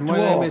 You're a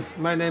dwarf.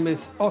 My name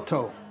is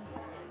Otto,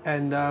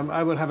 and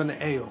I will have an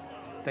ale.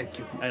 Thank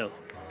you. Ale.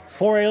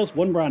 4 ales,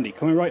 1 brandy.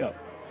 Coming right up.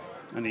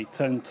 And he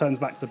turns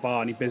back to the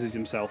bar and he busies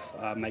himself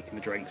making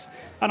the drinks.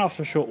 And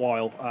after a short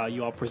while,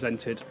 you are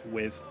presented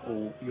with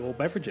all your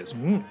beverages.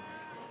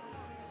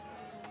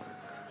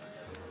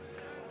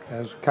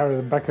 As we carry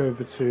them back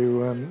over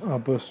to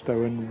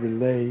Arbusto and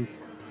relay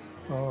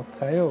our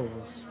tales.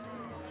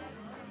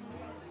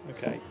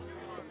 Okay.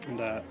 And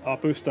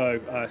Arbusto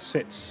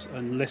sits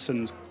and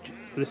listens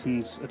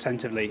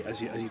attentively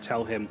as you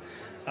tell him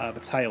the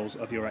tales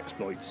of your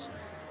exploits.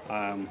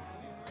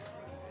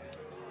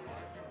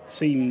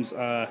 Seems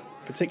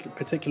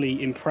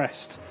particularly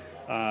impressed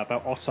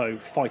about Otto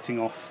fighting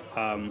off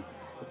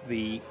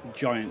the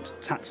giant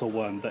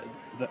tatzelworm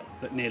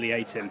that nearly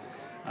ate him.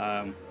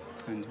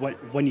 And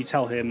when you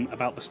tell him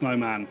about the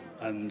snowman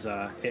and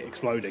it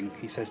exploding,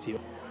 he says to you,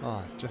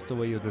 Oh, just the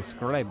way you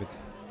describe it.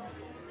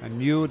 I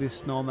knew this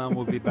snowman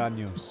would be bad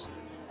news.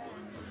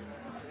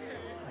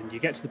 and you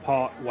get to the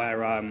part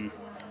where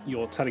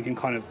you're telling him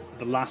kind of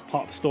the last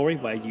part of the story,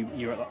 where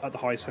you're at the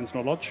High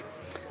Sentinel Lodge,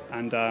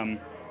 and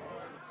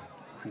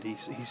he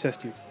says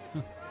to you,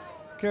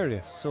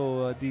 Curious,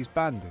 so these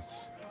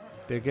bandits,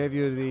 they gave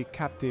you the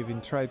captive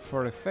in trade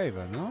for a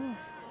favor, no?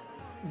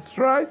 That's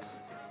right.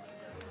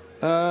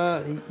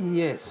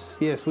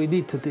 Yes, we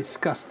need to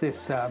discuss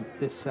this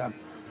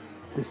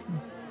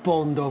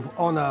bond of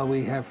honor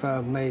we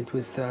have made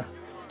with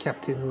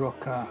Captain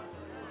Rohkar.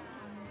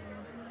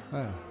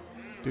 Well,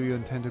 do you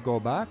intend to go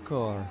back,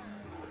 or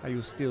are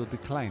you still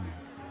declining?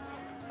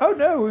 Oh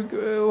no.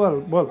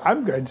 Well,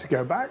 I'm going to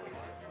go back.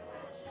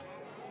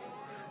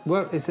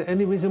 Well, is there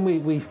any reason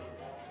we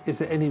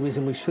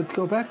should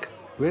go back?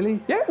 Really?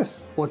 Yes.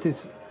 What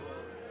is?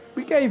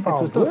 We gave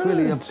our was not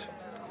really word.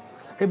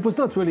 It was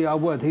not really our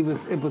word. It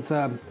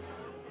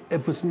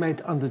was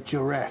made under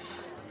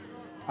duress,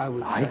 I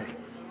would say.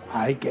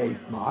 I gave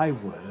my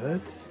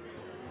word.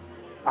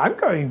 I'm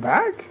going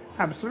back.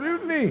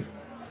 Absolutely.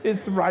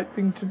 It's the right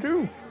thing to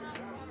do.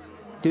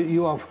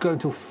 You are going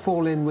to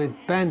fall in with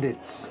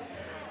bandits.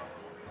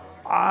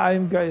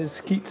 I'm going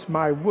to keep to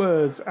my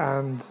words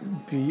and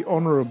be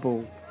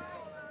honourable.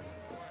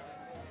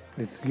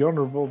 It's the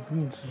honourable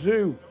thing to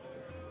do.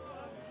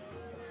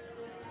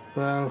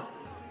 Well,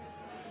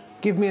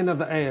 give me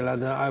another ale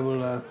and I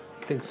will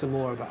think some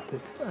more about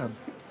it.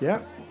 Yeah.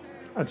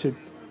 Actually,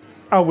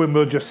 Alwyn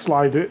will just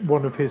slide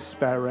one of his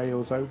spare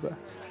ales over.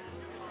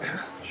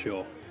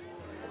 sure.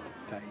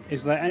 Okay.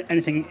 Is there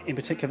anything in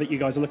particular that you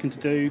guys are looking to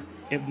do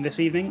this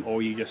evening, or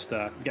are you just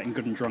getting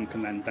good and drunk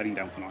and then bedding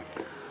down for the night?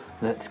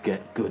 Let's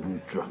get good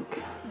and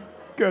drunk.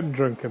 Good and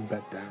drunk and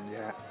bed down,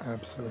 yeah,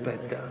 absolutely.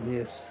 Bed down,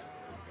 yes.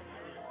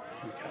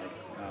 Okay.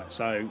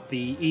 So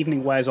the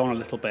evening wears on a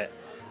little bit,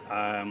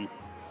 and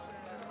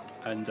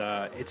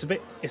it's a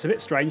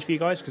bit strange for you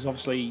guys, because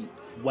obviously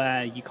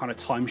where you kind of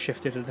time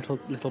shifted a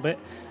little bit,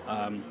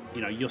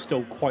 you're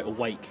still quite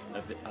awake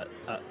at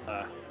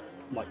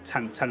like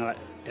 10,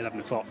 11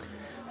 o'clock.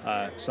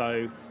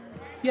 So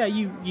yeah,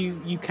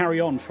 you carry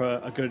on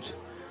for a good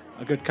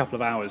couple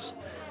of hours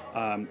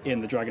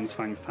in the Dragon's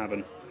Fangs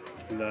Tavern,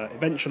 and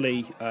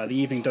eventually the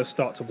evening does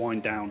start to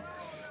wind down,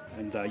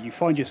 and you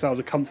find yourselves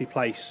a comfy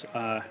place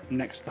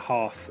next to the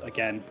hearth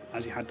again,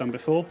 as you had done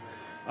before.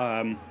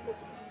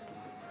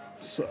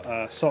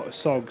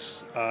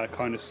 Sogs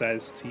kind of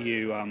says to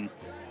you,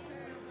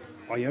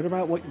 "Are you heard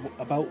about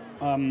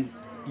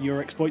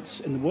your exploits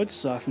in the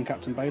woods from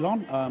Captain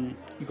Balon?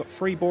 You've got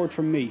free board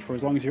from me for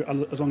as long as you're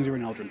in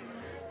Heldren.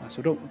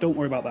 So don't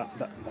worry about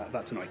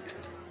that tonight."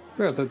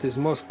 Well, that is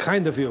most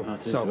kind of you.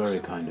 That is Sogs. very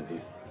kind of you.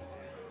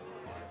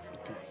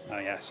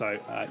 Yeah, so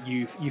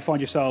you find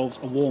yourselves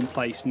a warm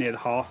place near the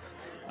hearth,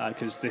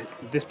 because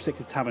this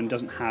particular tavern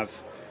doesn't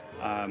have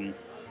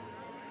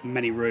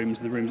many rooms,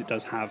 and the rooms it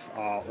does have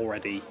are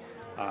already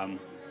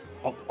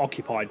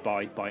occupied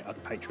by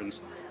other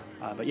patrons.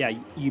 But yeah,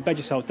 you bed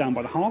yourselves down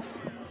by the hearth.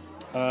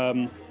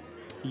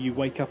 You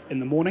wake up in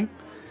the morning,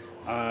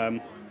 and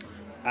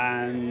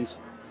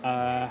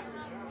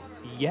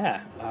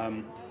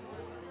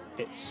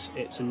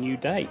it's a new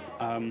day.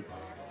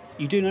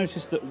 You do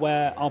notice that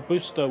where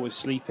Arbusto was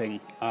sleeping,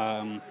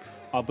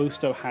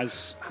 Arbusto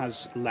has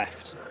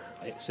left,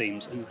 it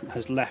seems, and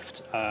has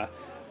left a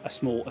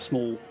small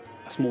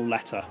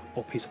letter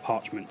or piece of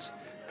parchment,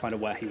 kind of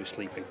where he was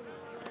sleeping.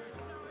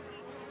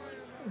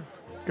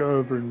 Go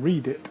over and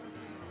read it.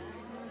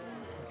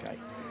 Okay,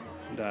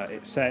 and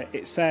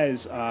it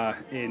says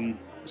in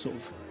sort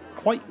of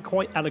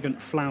quite elegant,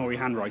 flowery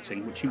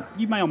handwriting, which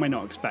you may or may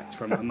not expect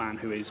from a man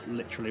who is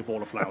literally a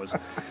ball of flowers.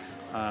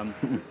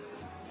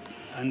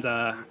 And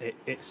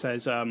it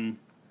says,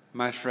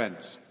 My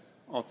friends,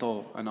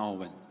 Otto and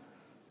Alwyn,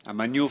 and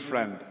my new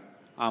friend,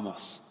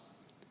 Amos.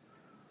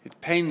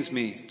 It pains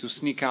me to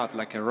sneak out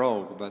like a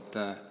rogue, but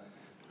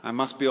I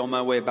must be on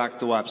my way back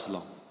to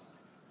Absalom.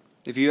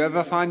 If you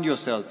ever find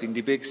yourself in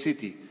the big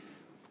city,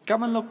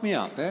 come and look me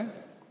up, eh?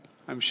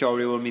 I'm sure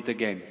we will meet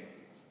again.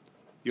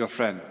 Your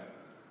friend,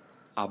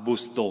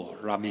 Augusto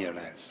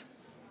Ramirez.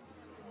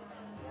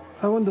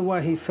 I wonder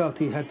why he felt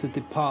he had to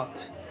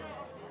depart.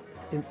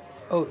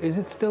 Is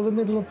it still the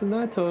middle of the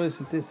night, or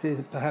is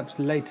it perhaps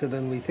later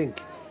than we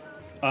think?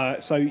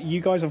 so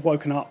you guys have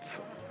woken up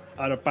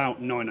at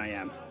about 9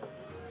 a.m.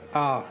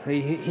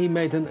 He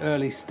made an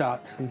early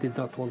start and did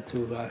not want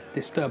to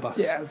disturb us.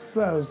 Yes,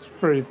 that was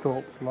very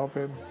thoughtful of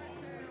him.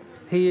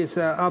 He is,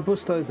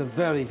 Augusto is a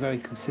very, very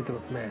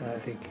considerate man, I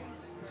think.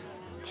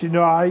 Do you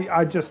know,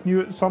 I just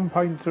knew at some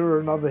point or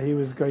another he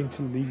was going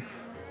to leave.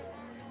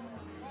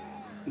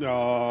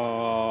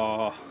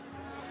 Oh,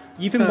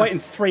 you've been waiting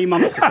 3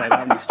 months to say that,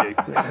 haven't you, Stu?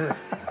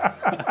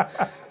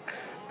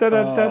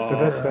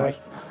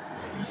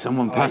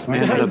 Someone pass me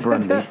another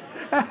brandy.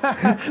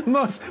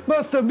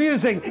 Most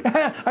amusing.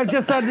 I've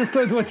just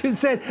understood what you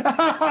said.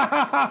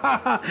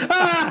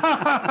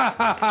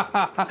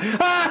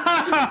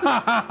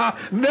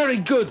 Very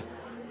good.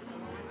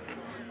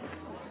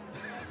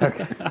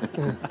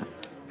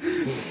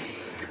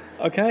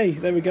 Okay,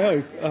 there we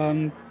go.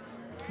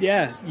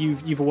 Yeah,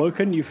 you've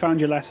awoken. You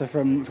found your letter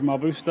from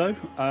Arbusto.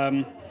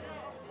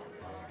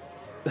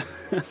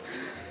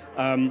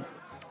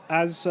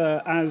 As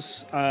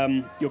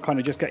you're kind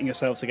of just getting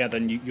yourselves together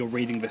and you're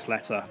reading this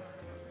letter,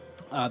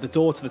 the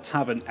door to the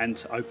tavern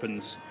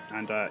opens,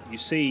 and you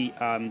see,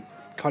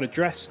 kind of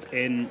dressed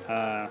in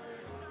a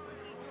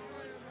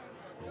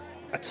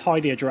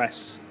tidier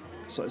dress,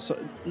 so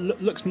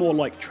looks more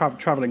like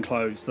travelling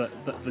clothes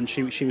than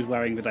she was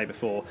wearing the day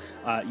before.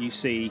 You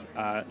see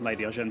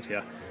Lady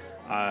Argentia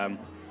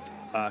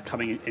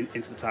coming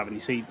into the tavern. You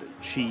see that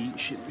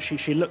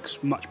she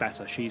looks much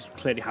better. She's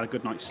clearly had a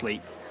good night's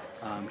sleep.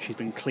 She's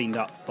been cleaned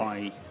up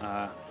by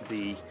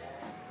the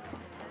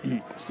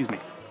excuse me,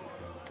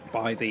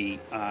 by the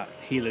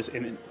healers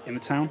in the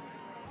town.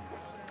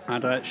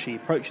 And she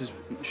approaches.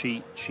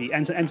 She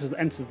enters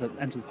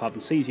the pub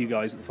and sees you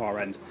guys at the far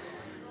end,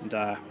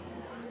 and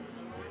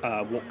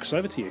walks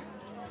over to you.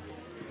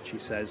 She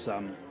says,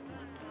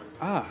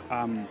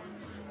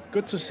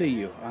 good to see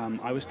you.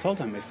 I was told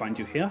I may find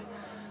you here.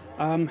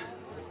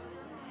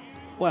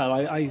 Well,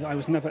 I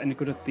was never any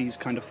good at these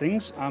kind of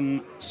things.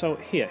 So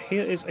here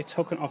is a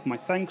token of my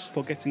thanks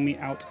for getting me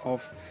out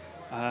of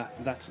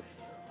that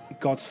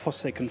God's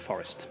forsaken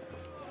forest.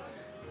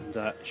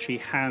 And she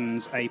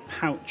hands a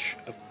pouch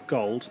of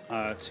gold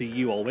to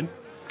you, Olwyn,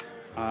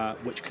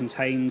 which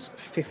contains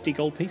 50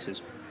 gold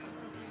pieces.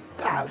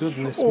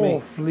 That's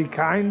awfully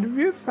kind of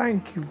you.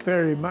 Thank you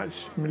very much,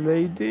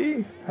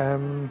 milady.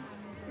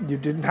 You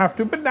didn't have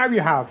to, but now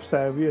you have,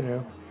 so,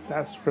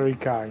 that's very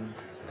kind.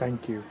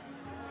 Thank you.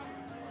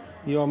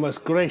 You are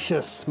most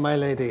gracious, my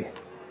lady.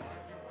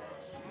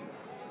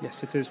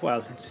 Yes, it is.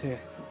 Well, it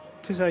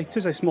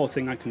is a small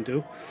thing I can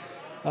do.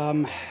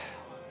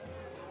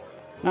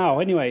 Now,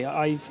 anyway,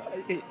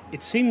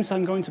 it seems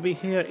I'm going to be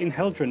here in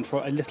Heldren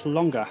for a little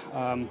longer.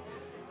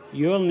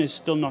 Yuln is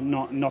still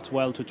not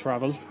well to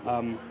travel,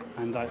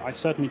 and I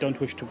certainly don't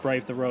wish to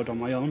brave the road on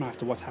my own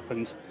after what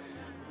happened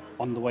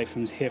on the way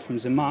from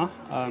Zimar.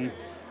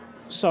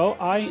 So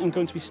I am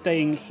going to be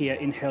staying here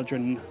in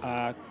Heldren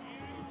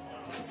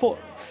for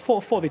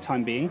the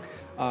time being,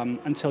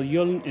 until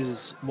Yuln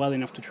is well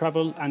enough to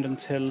travel, and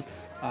until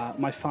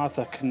my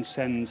father can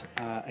send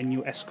a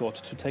new escort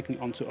to take me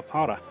onto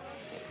Apara.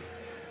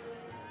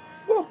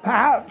 Well,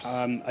 perhaps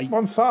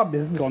once our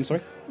business. Go on,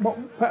 sorry. Well,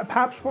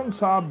 perhaps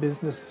once our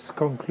business is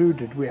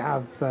concluded, we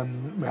have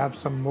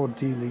some more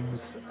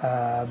dealings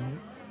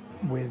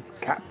with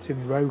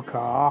Captain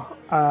Rohkar.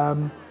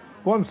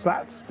 Once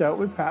that's dealt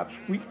with, perhaps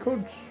we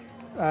could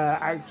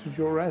act as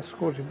your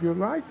escort if you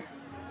like.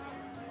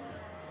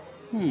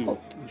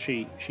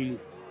 She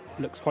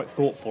looks quite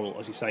thoughtful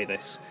as you say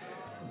this,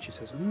 and she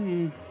says,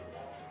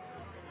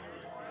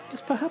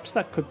 yes, perhaps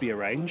that could be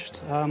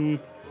arranged.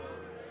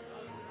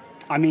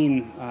 I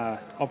mean,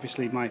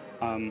 obviously my...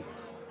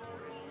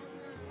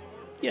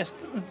 yes,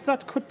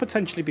 that could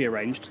potentially be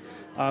arranged,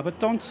 but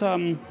don't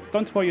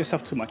worry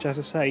yourself too much. As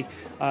I say,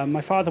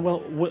 my father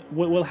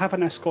will have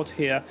an escort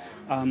here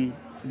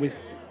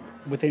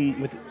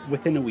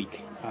within a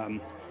week,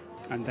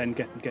 and then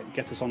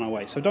get us on our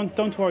way. So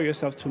don't worry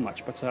yourself too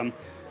much. But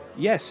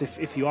yes,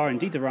 if you are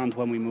indeed around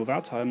when we move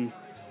out, I'm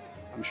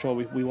sure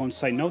we won't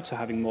say no to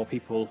having more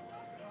people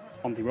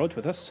on the road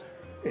with us.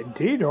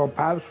 Indeed, or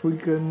perhaps we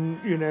can,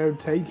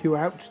 take you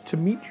out to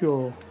meet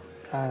your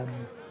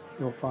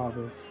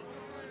father's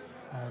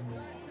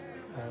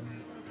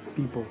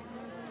people.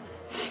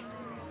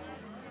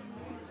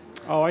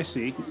 Oh, I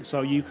see.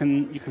 So you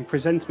can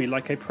present me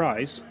like a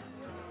prize.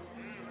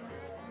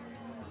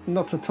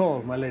 Not at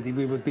all, my lady.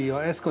 We would be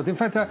your escort. In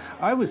fact,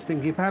 I was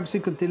thinking perhaps we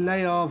could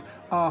delay our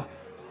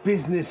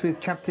business with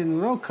Captain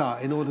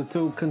Rohkar in order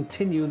to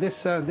continue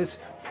this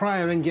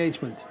prior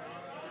engagement.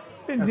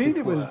 Indeed,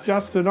 it was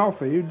just an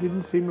offer. You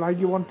didn't seem like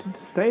you wanted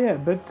to stay here,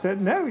 but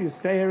no, you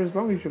stay here as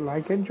long as you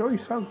like. Enjoy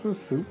yourself some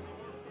soup.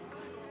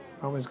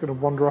 I was going to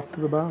wander off to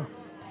the bar.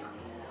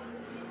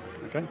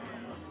 Okay.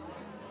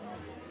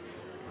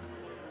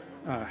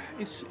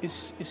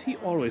 Is he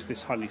always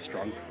this highly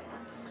strung?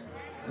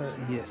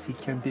 Yes, he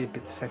can be a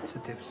bit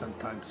sensitive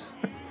sometimes.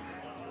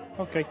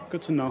 Okay,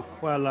 good to know.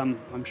 Well,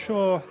 I'm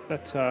sure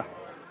that the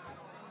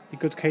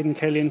good Caden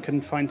Kalian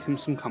can find him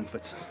some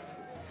comfort.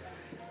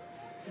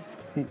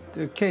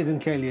 Caden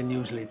Kalian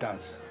usually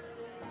does.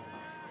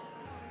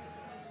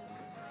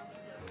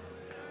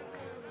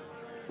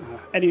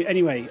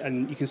 Anyway,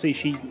 and you can see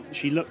she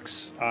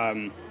looks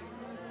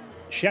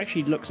she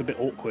actually looks a bit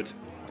awkward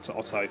to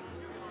Otto,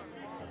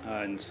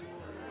 and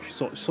she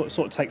sort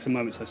of takes a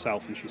moment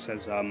herself, and she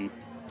says, I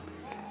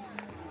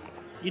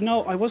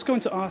was going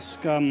to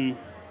ask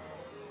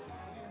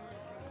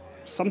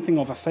something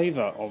of a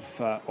favour of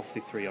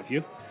the three of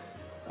you.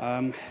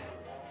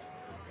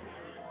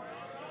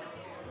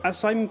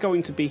 As I'm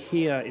going to be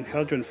here in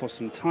Heldren for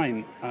some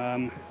time,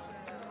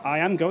 I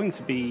am going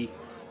to be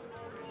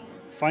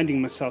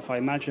finding myself, I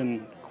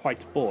imagine,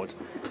 quite bored.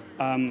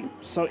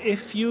 So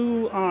if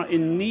you are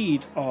in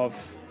need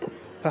of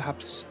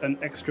perhaps an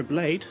extra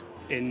blade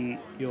in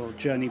your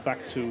journey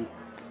back to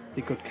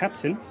the good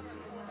captain,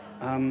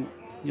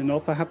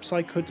 perhaps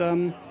I could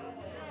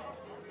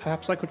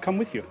come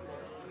with you.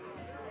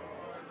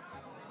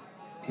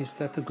 Is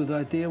that a good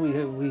idea?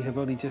 We have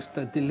only just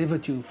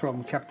delivered you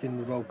from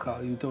Captain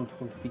Rohkar. You don't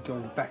want to be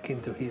going back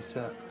into his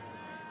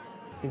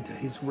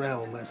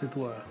realm, as it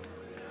were.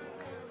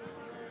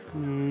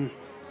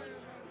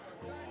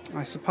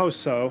 I suppose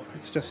so.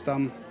 It's just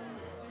I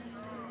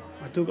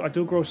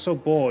do grow so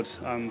bored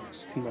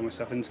sitting by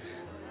myself, and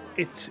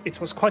it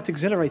was quite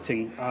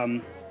exhilarating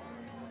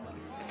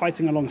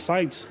fighting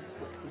alongside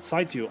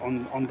you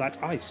on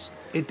that ice.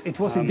 It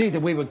was indeed,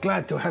 and we were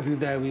glad to have you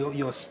there.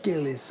 Your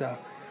skill is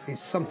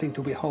something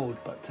to behold,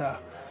 but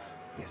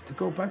yes, to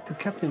go back to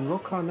Captain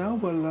Rohkar now,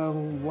 well,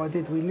 why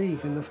did we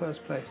leave in the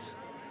first place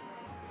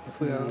if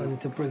we are only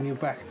to bring you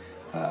back?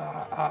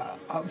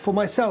 For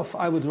myself,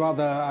 I would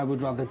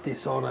rather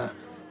dishonor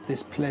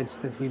this pledge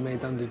that we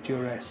made under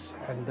duress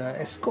and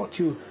escort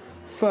you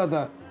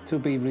further to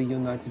be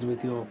reunited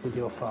with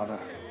your father.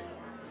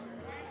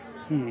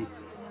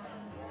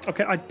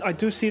 Okay, I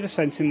do see the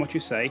sense in what you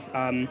say,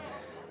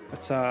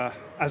 but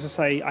as I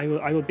say,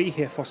 I will be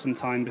here for some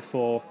time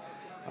before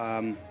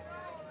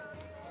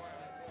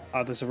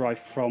others arrive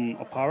from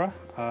Opara.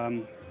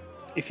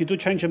 If you do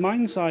change your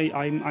minds,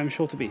 I'm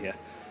sure to be here.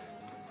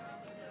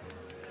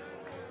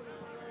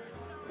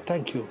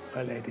 Thank you,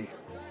 my lady.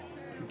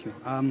 Thank you.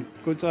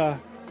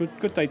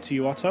 Good day to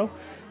you, Otto.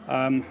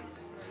 Good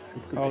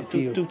day to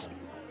you.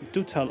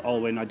 Do tell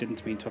Olwyn I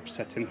didn't mean to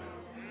upset him.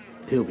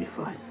 He'll be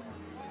fine.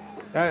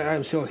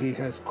 I'm sure he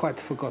has quite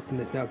forgotten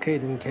it now.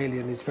 Caden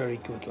Kalian is very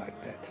good like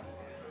that.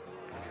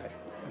 Okay.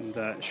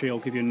 And she'll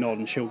give you a nod,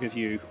 and she'll give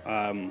you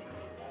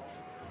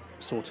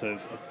sort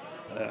of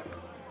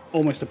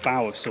almost a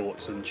bow of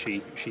sorts, and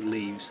she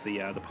leaves the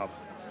pub.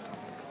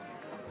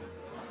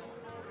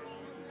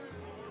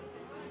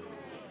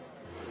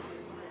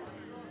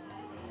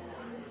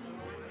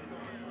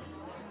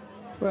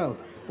 Well,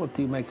 what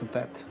do you make of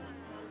that,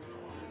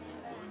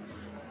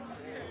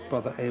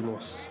 Brother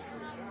Amos?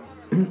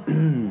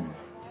 I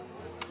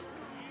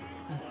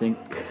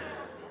think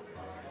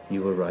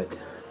you were right.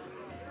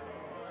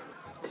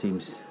 It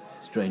seems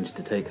strange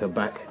to take her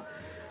back.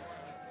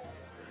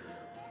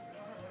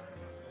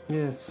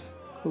 Yes,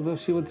 although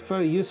she was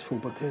very useful,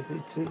 but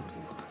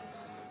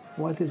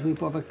why did we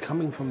bother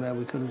coming from there?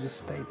 We could have just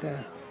stayed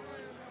there.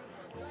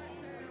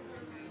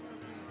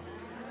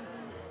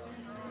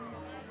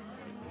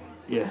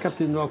 Yes.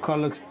 Captain Rohkar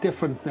looks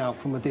different now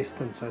from a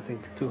distance, I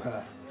think, to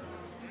her.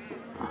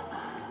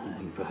 I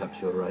think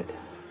perhaps you're right.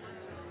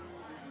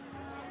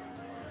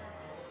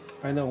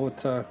 I know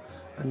what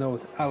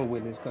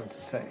Alwyn is going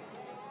to say.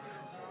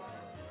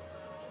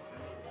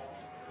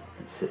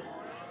 That's it.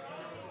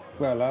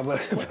 Well,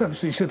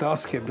 perhaps we should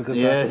ask him because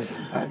Yes.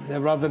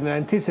 rather than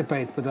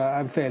anticipate, but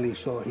I'm fairly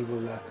sure he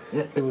will.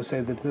 Yeah. He will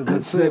say that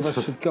the three of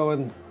us should go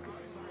and.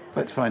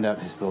 Let's find out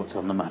his thoughts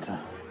on the matter.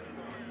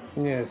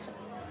 Yes.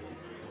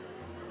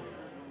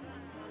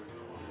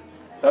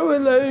 Oh,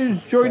 hello,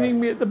 who's joining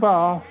me at the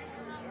bar?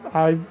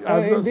 I've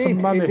got indeed,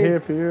 some money indeed. here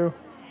for you.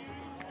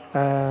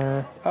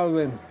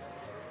 Alwyn.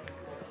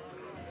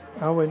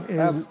 Alwyn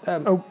is...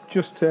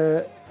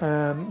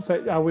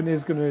 so Alwyn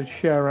is going to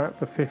share out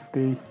the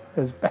 50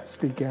 as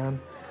best he can.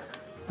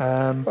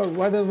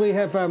 Why don't we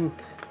have...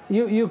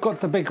 You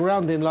got the big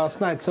round in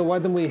last night, so why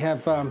don't we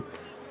have...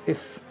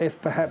 if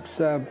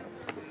perhaps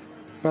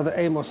Brother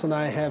Amos and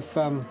I have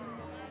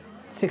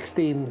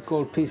 16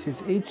 gold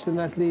pieces each, then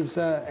that leaves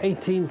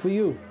 18 for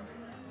you.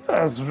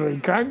 That's very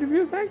kind of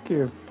you, thank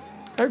you.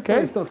 Okay.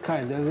 Well, it's not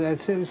kind.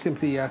 It's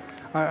simply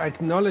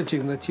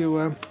acknowledging that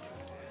you...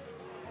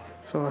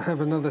 so I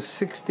have another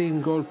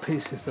 16 gold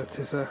pieces. That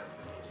is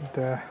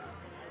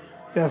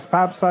yes,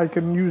 perhaps I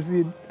can use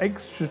the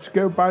extra to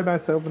go buy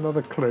myself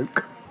another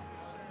cloak.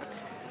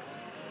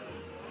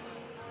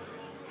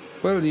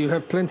 Well, you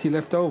have plenty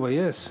left over,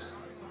 yes.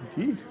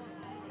 Indeed.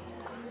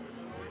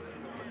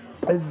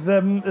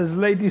 Is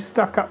Lady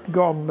Stuck-Up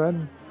gone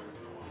then?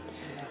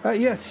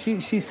 Yes,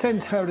 she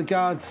sends her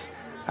regards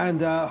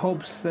and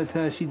hopes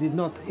that she did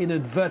not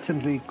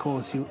inadvertently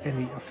cause you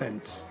any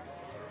offence.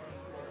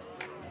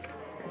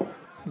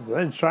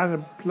 Then trying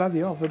to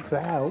bloody offer to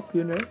help,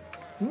 you know.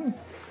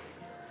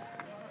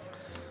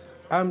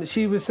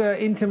 She was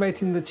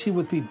intimating that she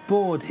would be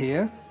bored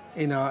here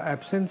in our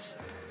absence,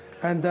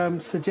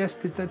 and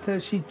suggested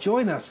that she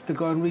join us to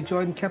go and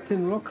rejoin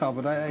Captain Rohkar.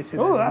 But I said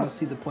I do not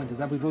see the point of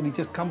that. We've only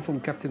just come from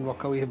Captain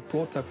Rohkar. We have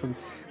brought her from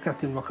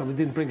Captain Rohkar. We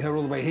didn't bring her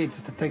all the way here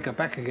just to take her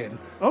back again.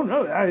 Oh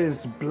no, that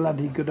is a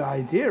bloody good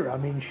idea. I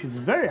mean, she's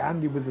very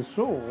handy with the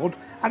sword,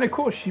 and of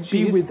course she'd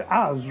be with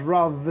us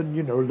rather than,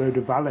 you know, a load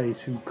of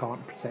valets who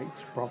can't protect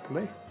us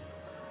properly.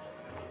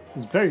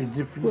 It's a very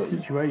different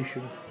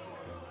situation.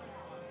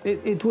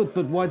 It would,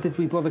 but why did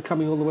we bother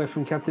coming all the way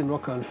from Captain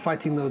Rohkar and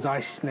fighting those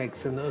ice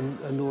snakes and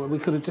all? We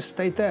could have just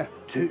stayed there.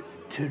 To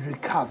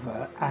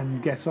recover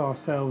and get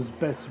ourselves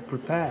better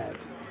prepared.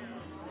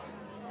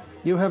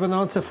 You have an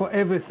answer for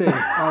everything,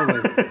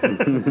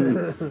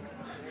 Alwyn.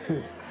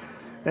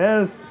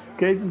 Yes,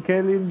 Kate and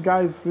Kaelin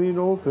guides me in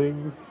all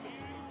things.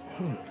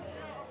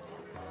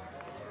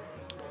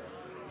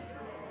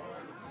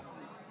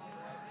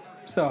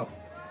 So,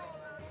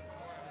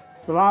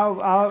 Well,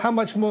 I'll how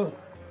much more?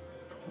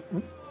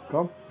 go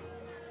on.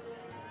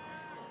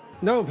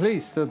 No,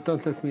 please don't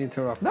let me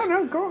interrupt.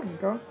 No, go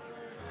on.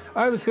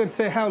 I was going to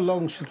say, how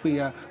long should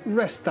we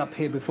rest up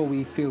here before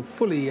we feel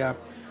fully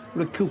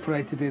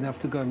recuperated enough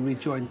to go and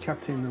rejoin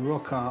Captain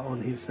Rohkar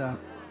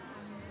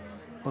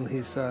on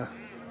his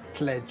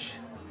pledge?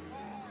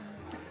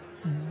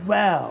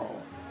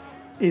 Well,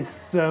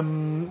 it's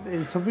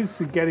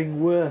obviously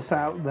getting worse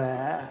out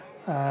there,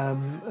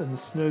 and the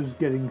snow's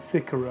getting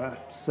thicker.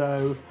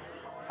 So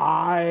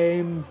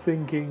I'm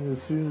thinking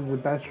the sooner the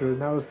better.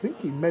 And I was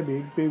thinking maybe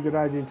it'd be a good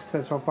idea to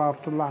set off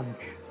after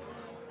lunch.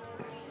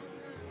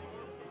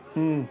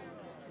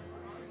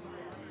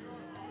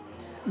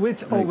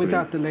 With or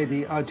without the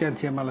Lady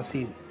Argentia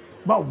Malassene?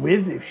 Well,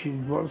 if she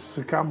wants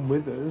to come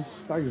with us,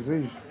 like I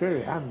say, she's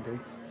very handy.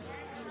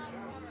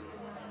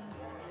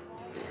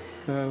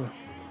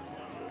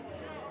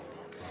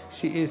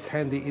 She is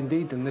handy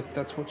indeed, and if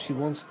that's what she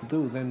wants to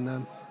do,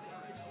 then...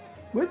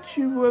 Weren't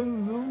you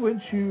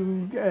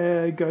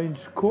going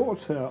to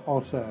court her,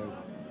 Otto?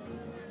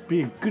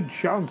 Be a good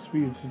chance for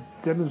you to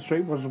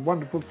demonstrate what a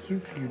wonderful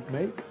suit you'd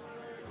make.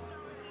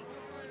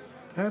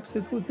 Perhaps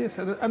it would, yes.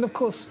 And of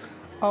course,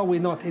 are we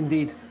not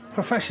indeed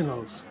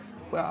professionals?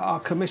 Well, our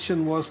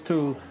commission was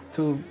to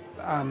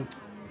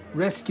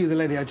rescue the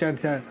Lady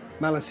Argentia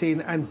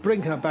Malassene and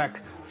bring her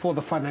back for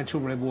the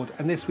financial reward.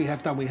 And this we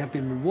have done. We have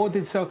been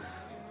rewarded. So,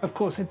 of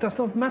course, it does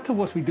not matter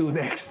what we do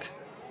next.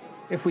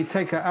 If we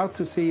take her out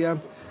to see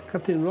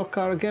Captain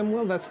Rohkar again,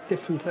 well, that's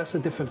different. That's a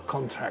different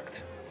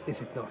contract, is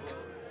it not?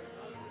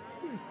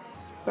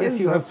 Yes,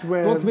 you have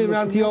brought me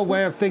around to your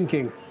way of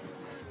thinking. I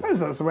suppose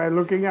that's the way of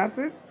looking at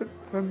it,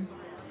 but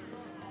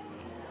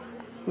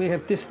we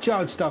have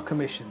discharged our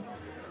commission.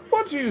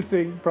 What do you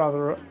think,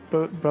 Brother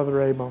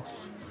Amos?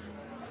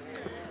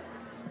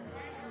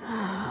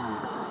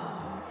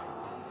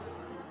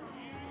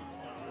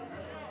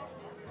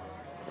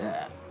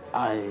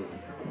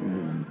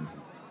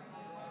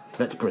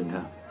 Let's bring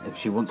her. If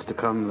she wants to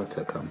come, let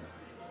her come.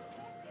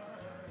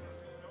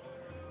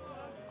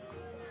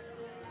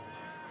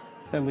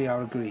 Then we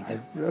are agreed.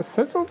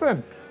 Settled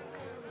then.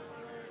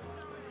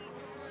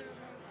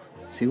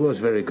 She was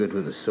very good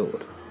with a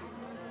sword.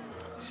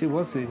 She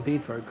was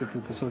indeed very good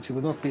with the sword. She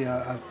will not be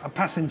a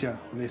passenger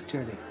on this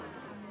journey.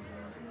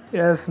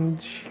 Yes, and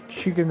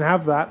she can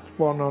have that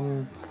one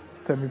on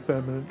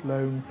semi-permanent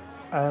loan.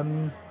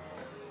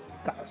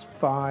 That's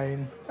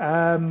fine.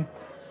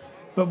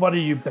 But why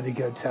don't you better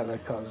go tell her,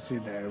 because,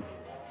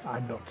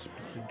 I'm not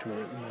speaking to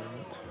her at the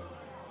moment.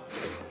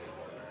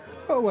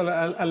 Oh,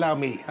 well, allow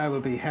me. I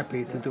will be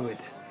happy to do it.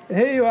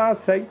 Here you are,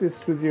 take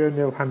this with you, and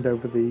you'll hand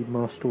over the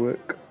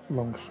masterwork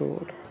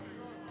longsword.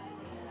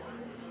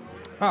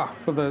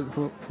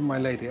 For my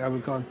lady. I will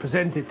go and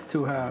present it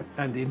to her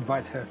and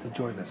invite her to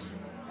join us.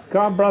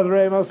 Come on, Brother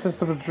Amos,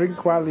 let's have a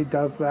drink while he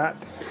does that.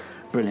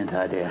 Brilliant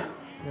idea.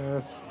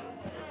 Yes.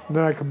 And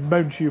then I can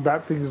moan to you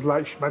about things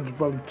like she might as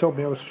well have told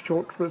me I was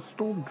short for a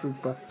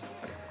stormtrooper.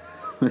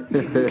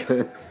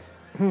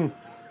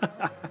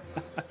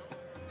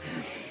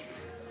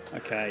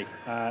 Okay,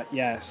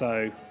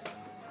 so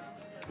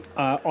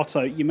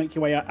Otto, you make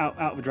your way out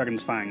of the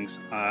Dragon's Fangs,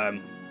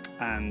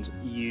 and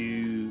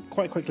you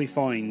quite quickly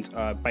find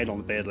Balon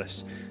the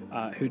Beardless,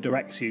 who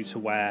directs you to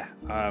where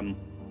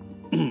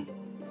Lady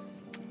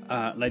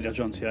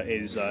Argentia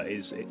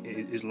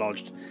is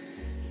lodged,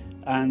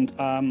 and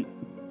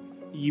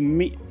you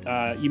meet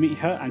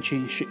her, and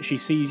she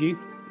sees you,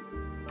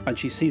 and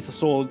she sees the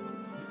sword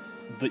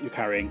that you're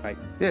carrying. Right?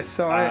 Yes,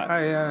 so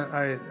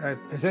I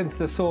present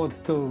the sword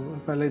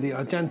to my Lady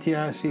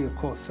Argentia. She, of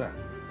course,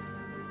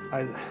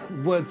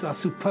 words are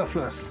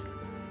superfluous.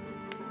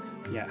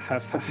 Yeah, her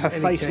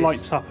face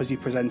lights up as you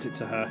present it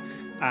to her,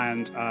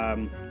 and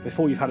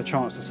before you've had a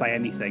chance to say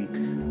anything,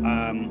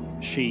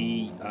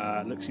 she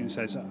looks at you and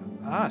says,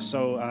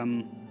 so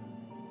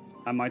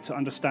am I to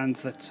understand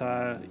that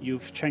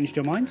you've changed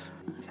your mind?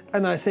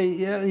 And I say,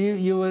 yeah,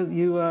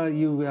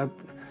 you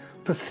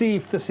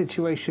perceive the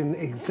situation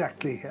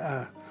exactly,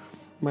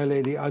 my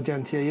Lady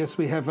Argentia. Yes,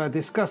 we have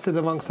discussed it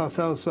amongst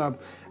ourselves,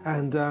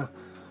 and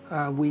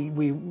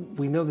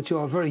we know that you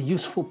are a very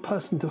useful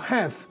person to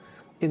have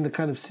in the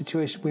kind of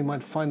situation we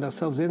might find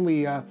ourselves in.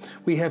 We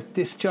have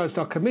discharged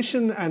our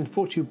commission and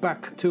brought you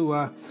back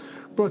to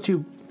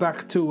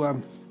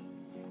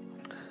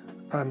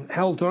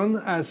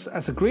Heldren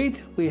as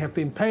agreed. We have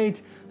been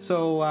paid.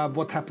 So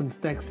what happens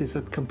next is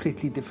a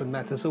completely different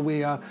matter. So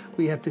we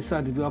have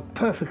decided we are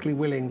perfectly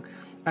willing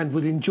and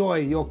would enjoy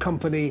your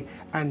company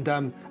and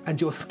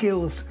your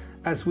skills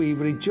as we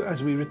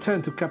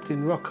return to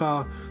Captain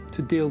Rohkar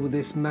to deal with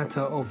this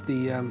matter of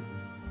the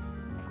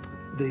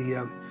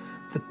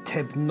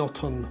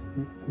Tebnoton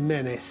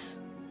menace.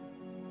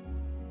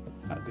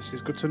 This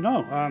is good to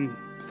know.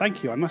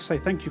 Thank you. I must say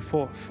thank you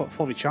for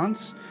the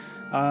chance.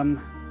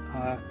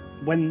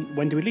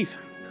 When do we leave?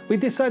 We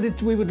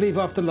decided we would leave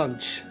after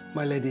lunch,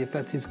 my lady, if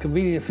that is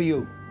convenient for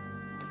you.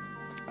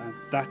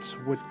 That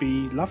would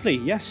be lovely.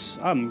 Yes.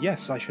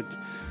 Yes, I should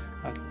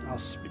I'll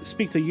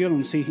speak to Yul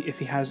and see if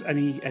he has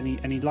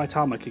any light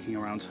armor kicking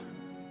around.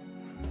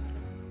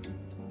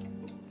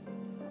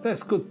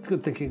 That's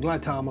good thinking.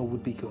 Light armor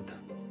would be good.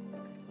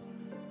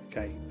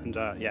 Okay, and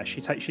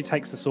she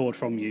takes the sword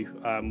from you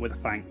with a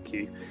thank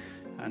you,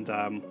 and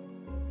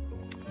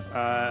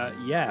are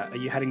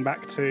you heading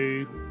back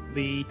to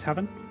the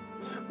tavern?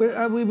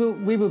 We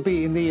will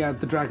be in the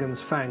Dragon's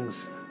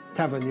Fangs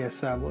tavern,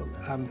 yes,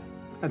 and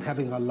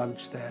having our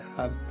lunch there.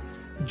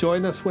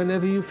 Join us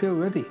whenever you feel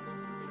ready.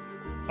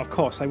 Of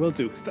course, I will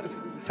do.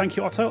 Thank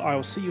you, Otto. I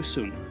will see you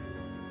soon.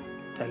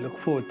 I look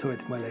forward to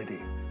it, my lady.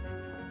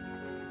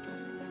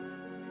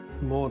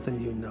 More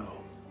than you know.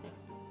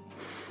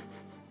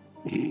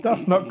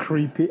 That's not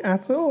creepy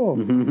at all.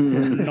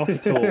 Not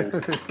at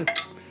all.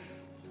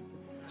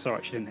 It's all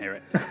right, she didn't hear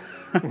it.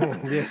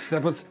 Yes,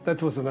 that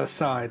was an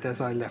aside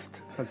as I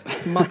left. That's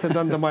muttered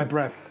under my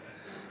breath.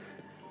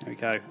 There we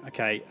go.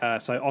 Okay,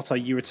 so Otto,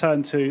 you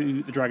return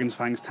to the Dragon's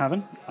Fangs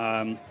Tavern,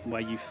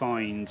 where you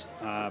find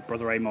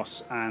Brother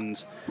Amos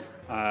and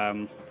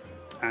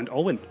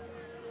Olwyn.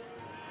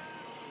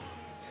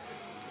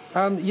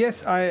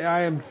 Yes,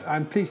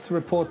 I'm pleased to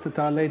report that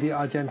Our Lady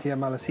Argentia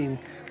Malassene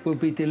will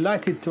be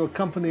delighted to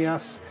accompany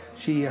us.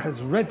 She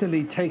has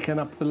readily taken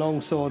up the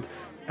longsword,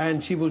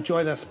 and she will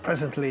join us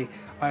presently.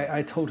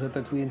 I told her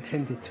that we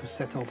intended to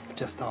set off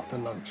just after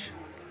lunch,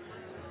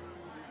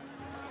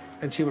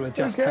 and she will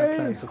adjust her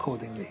plans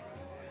accordingly.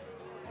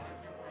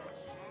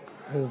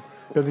 I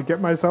better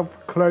get myself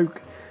a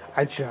cloak.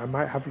 Actually, I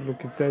might have a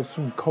look if there's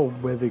some cold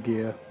weather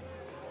gear.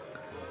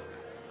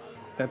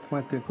 That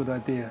might be a good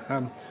idea.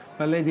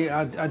 My Lady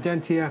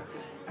Argentia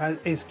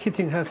is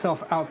kitting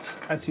herself out,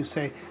 as you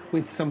say,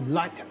 with some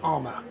light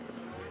armor.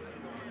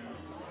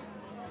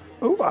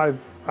 Oh,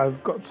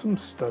 I've got some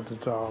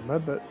studded armor,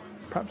 but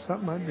perhaps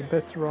that might be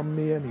better on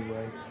me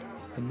anyway.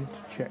 I need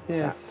to check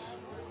yes.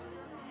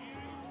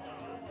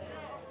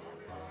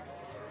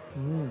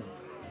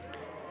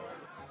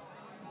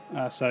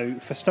 that. So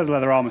for studded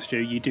leather armor, Stu,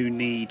 you do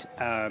need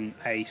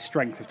a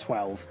strength of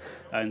 12.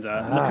 And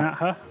looking at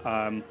her,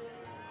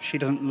 she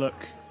doesn't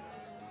look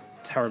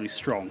terribly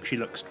strong. She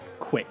looks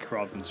quick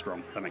rather than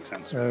strong. That makes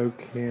sense.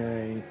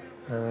 Okay.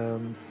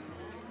 That's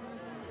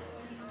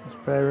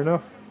fair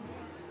enough.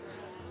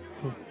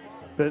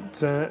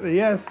 But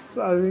yes,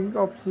 I think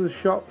off to the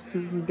shops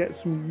we can get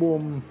some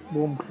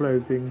warm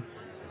clothing.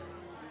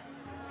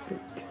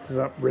 Get us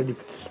up ready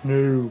for the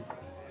snow.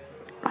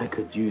 I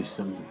could use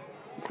some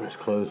fresh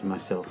clothes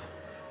myself.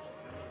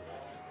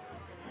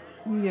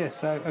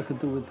 Yes, I could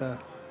do with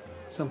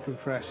something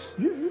fresh.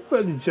 You've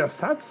only just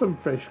had some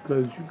fresh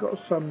clothes. You got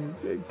some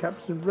at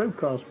Captain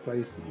Rohkar's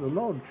place at the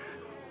lodge.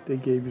 They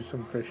gave you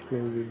some fresh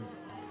clothing.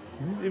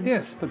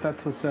 Yes, but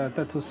that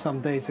was some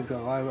days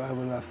ago. I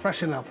will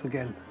freshen up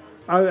again.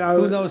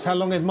 Who knows how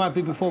long it might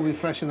be before we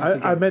freshen up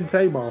again. I meant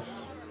Amos.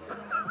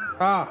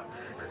 Ah.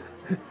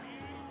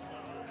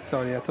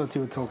 Sorry, I thought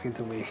you were talking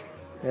to me.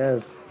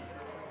 Yes.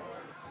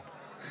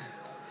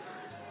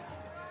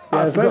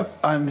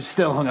 I'm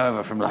still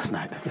hungover from last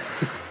night.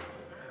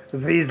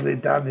 It's easily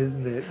done,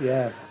 isn't it?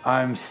 Yes.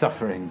 I'm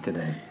suffering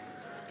today.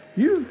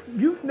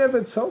 You've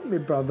never told me,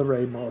 Brother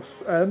Amos.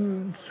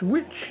 To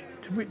which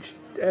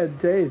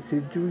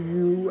deity do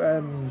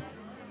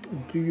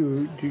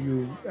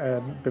you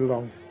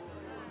belong?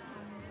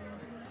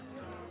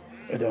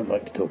 I don't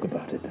like to talk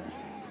about it.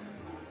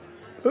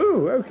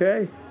 Oh,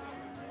 okay.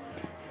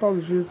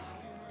 Apologies.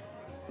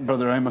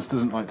 Brother Amos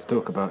doesn't like to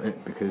talk about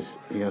it because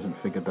he hasn't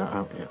figured that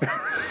out yet.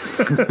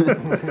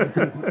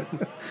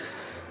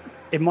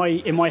 In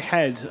my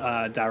head,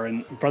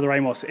 Darren, Brother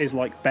Amos is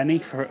like Benny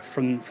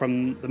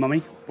from The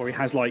Mummy, where he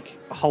has like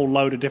a whole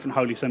load of different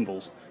holy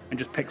symbols and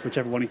just picks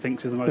whichever one he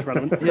thinks is the most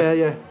relevant.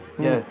 Yeah.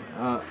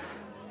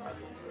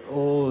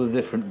 All the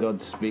different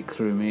gods speak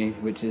through me,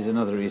 which is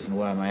another reason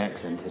why my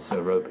accent is so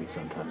ropey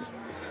sometimes.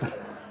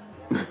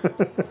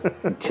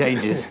 It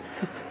changes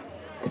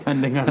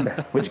depending on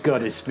which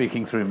god is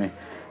speaking through me.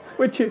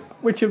 Which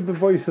of the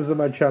voices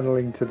am I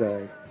channeling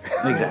today?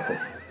 Exactly.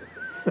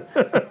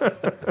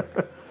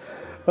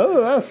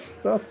 Oh,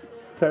 that's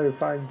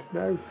terrifying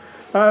to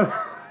know.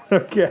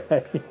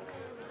 Okay.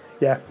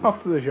 Yeah,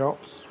 off to the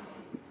shops.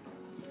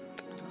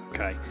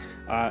 Okay,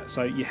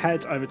 so you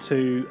head over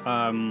to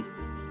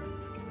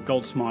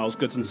Gold Smile's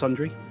Goods and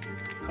Sundry.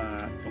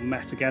 You're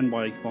met again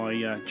by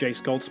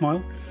Jace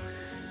Goldsmile,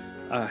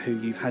 who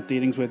you've had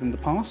dealings with in the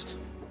past,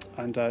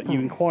 and you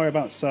inquire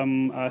about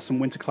some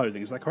winter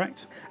clothing. Is that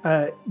correct?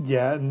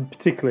 Yeah, and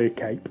particularly a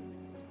cape,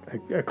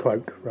 a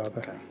cloak rather.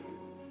 Okay.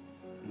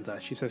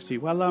 And she says to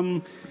you,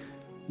 "Well,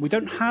 we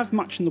don't have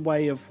much in the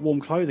way of warm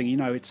clothing. You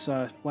know, it's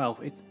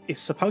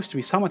supposed to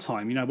be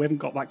summertime. You know, we haven't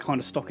got that kind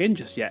of stock in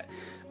just yet.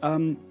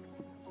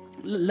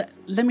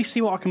 Let me see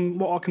what I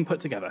can put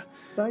together."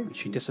 And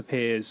she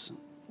disappears.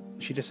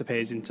 She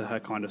disappears into her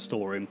kind of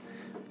storeroom.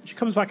 She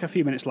comes back a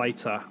few minutes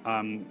later,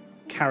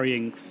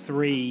 carrying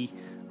 3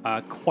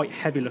 quite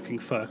heavy-looking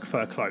fur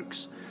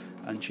cloaks.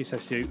 And she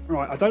says to you,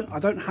 "Right, I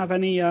don't have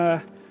any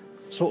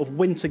sort of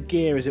winter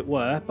gear, as it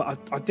were, but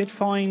I did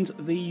find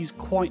these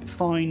quite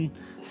fine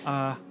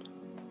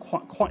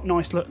quite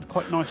nice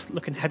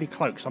looking heavy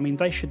cloaks. I mean,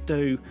 they should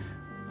do.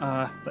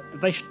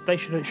 They should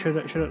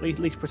at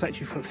least protect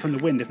you from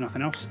the wind, if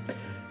nothing else.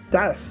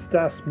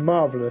 That's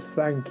marvellous,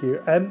 thank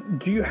you.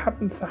 Do you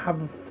happen to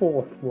have a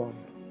fourth one?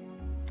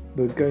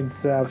 We're going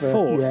to have a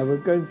fourth? Yeah, we're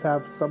going to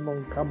have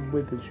someone come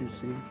with us, you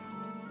see.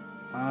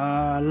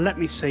 Let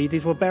me see.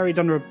 These were buried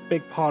under a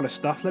big pile of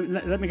stuff. Let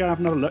me go and have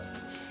another look.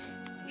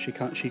 She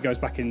goes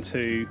back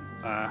into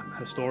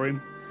her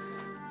storeroom.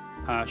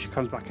 She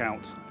comes back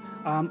out.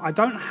 I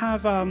don't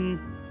have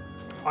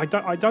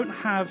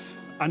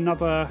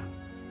another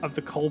of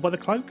the cold weather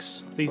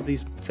cloaks.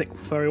 These thick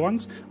furry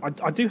ones.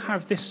 I do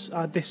have this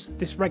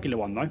regular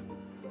one though.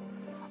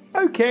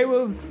 Okay,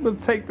 we'll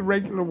take the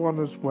regular one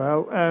as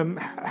well.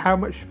 How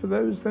much for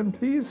those then,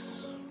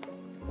 please?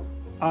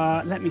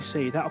 Let me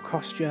see. That'll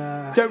cost you.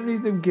 Don't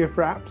need them gift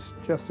wrapped,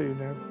 just so you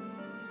know.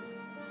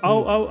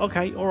 Oh,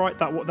 okay, all right.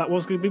 That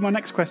was going to be my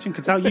next question.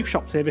 Could tell you've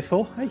shopped here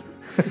before. Hey.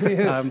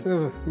 Yes,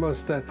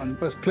 most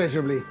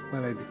pleasurably, my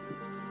lady.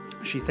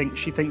 She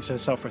thinks to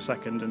herself for a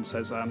second and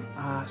says,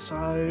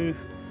 "So,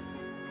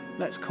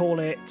 let's call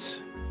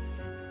it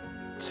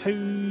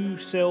 2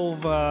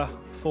 silver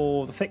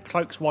for the thick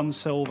cloaks, 1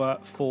 silver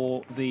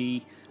for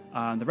the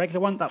regular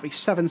one. That'll be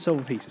 7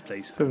 silver pieces,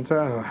 please." So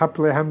I'll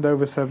happily hand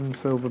over 7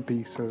 silver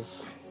pieces.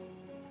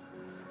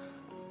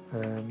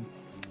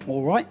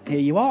 All right, here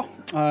you are.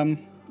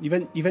 You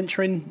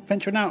venturing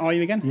out, are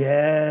you again?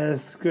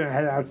 Yes, going to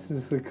head out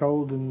into the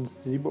cold and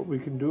see what we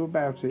can do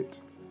about it.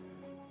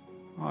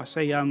 Oh, I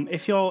see.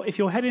 If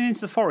you're heading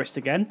into the forest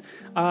again,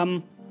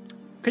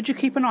 could you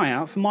keep an eye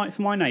out for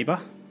my neighbour?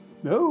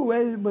 No,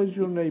 where's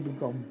your neighbour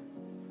gone?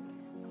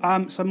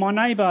 So my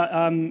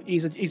neighbour,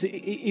 he's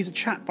a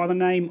chap by the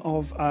name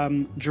of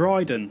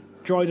Dryden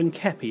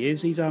Kepp.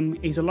 He's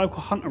a local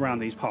hunter around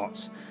these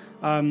parts.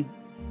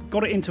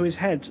 Got it into his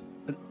head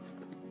a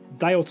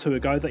day or two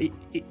ago that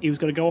he was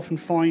going to go off and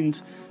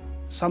find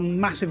some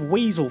massive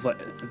weasel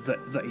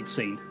that he'd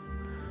seen.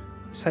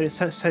 Said he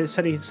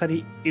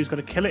was going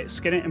to kill it,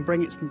 skin it, and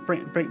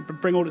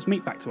bring all its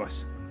meat back to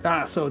us.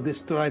 So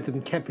this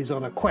Dryden Kepp is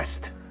on a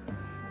quest.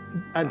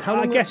 And how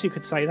long? I guess you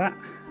could say that.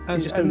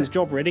 He's just doing his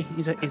job, really.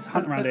 He's a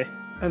hunter around here.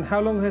 And how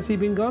long has he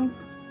been gone?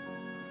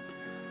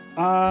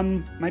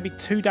 Maybe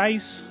 2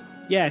 days.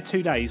 Yeah,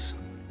 2 days.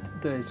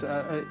 Days.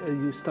 Are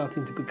you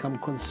starting to become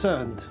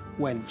concerned,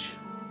 wench?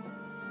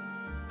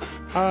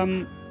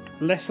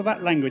 Less of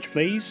that language,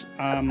 please.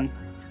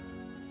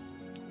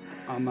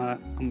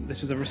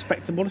 This is a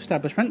respectable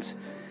establishment.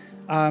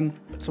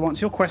 But to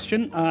answer your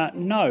question,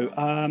 no.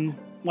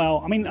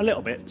 Well, I mean, a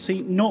little bit.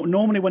 See,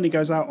 normally when he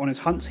goes out on his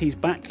hunts, he's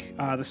back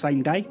the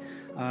same day.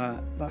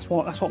 That's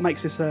what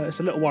makes this a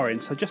little worrying.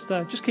 So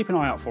just keep an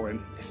eye out for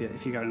him if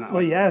you're going that way.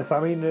 Well, yes. I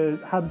mean,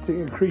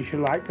 hunting a creature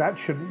like that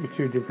shouldn't be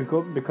too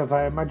difficult because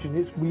I imagine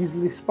it's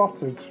weaselly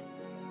spotted.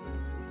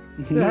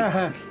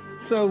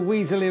 So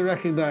weaselly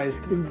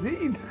recognised.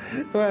 Indeed.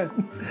 Well,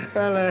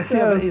 yes.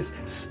 Yeah, but it's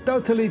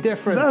totally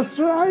different. That's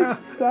right.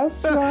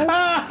 That's right.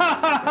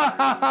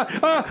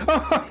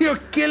 Oh, you're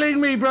killing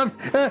me,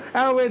 brother,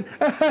 Alwyn.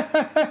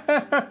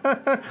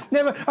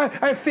 Never.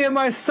 I fear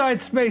my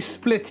sides may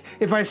split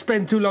if I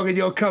spend too long in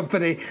your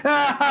company.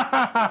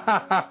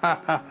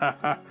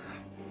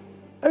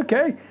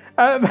 Okay.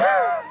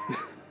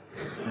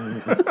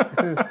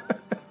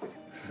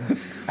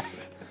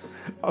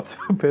 Otto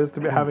appears to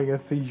be having a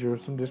seizure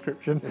of some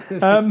description.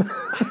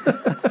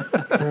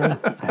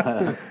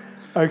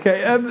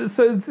 Okay,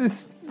 so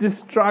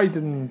this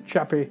Dryden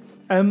chappie,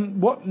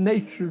 what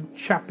nature of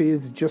chappie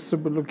is it? Just so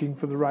we're looking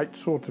for the right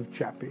sort of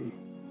chappie.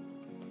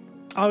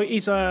 Oh,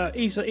 he's a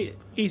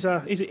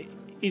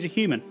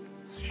human.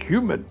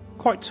 Human.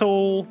 Quite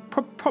tall,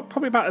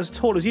 probably about as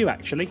tall as you,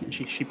 actually. And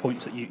she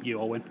points at you,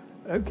 Olwyn.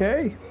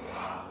 Okay.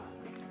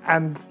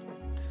 And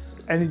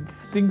any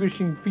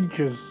distinguishing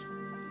features?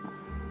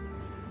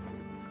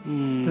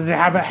 Does it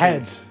have a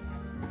head,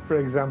 for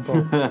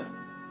example?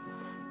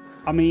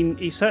 I mean,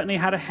 he certainly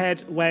had a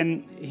head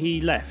when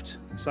he left,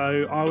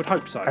 so I would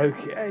hope so.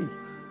 Okay.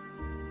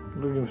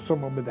 Looking for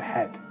someone with a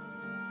head.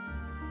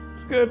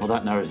 It's good. Well,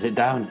 that narrows it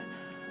down.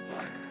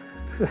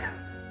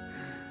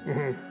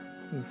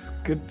 It's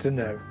good to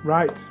know.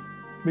 Right.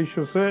 We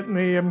shall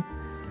certainly... do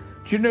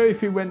you know if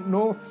he went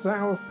north,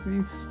 south,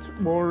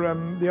 east, or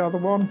the other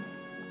one?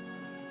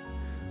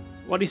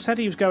 Well, he said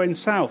he was going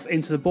south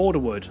into the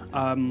Borderwood.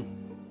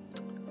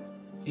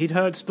 He'd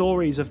heard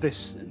stories of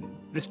this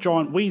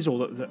giant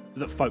weasel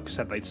that folks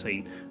said they'd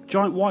seen.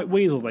 Giant white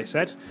weasel, they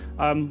said.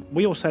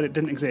 We all said it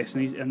didn't exist,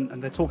 and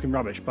they're talking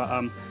rubbish.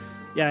 But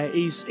yeah,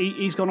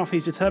 he's gone off.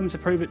 He's determined to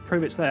prove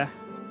it's there.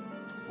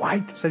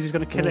 White says he's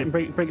going to kill it and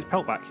bring its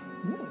pelt back.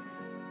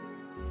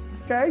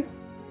 Okay.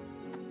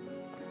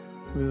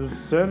 We'll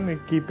certainly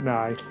keep an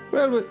eye.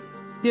 Well,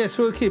 yes,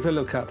 we'll keep a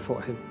lookout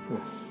for him.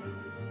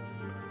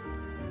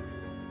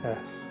 Yes.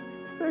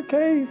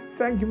 Okay,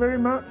 thank you very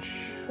much.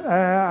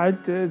 I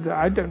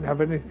don't have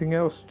anything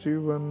else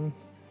to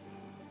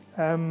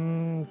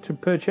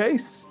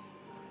purchase,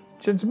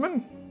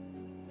 gentlemen.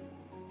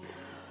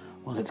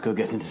 Well, let's go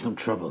get into some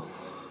trouble.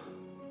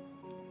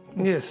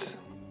 Yes.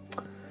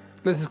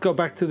 Let us go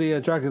back to the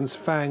Dragon's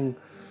Fang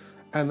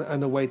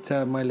and await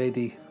my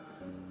lady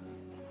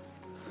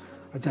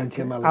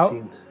Argentia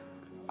Malassene.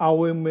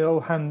 Alwyn will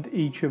hand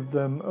each of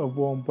them a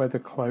warm weather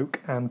cloak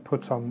and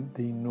put on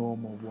the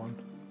normal one.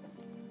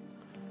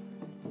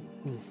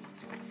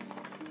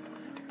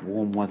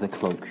 Warm weather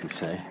cloak, you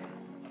say?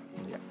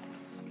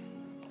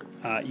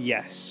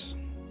 Yes.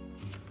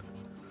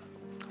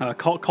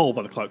 Cold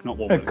weather cloak, not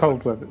warm weather.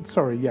 Cold weather.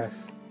 Sorry, yes.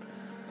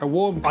 A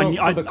warm cloak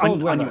for the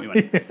cold weather. I knew what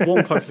you meant.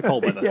 Warm cloak for the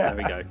cold weather. Yeah. There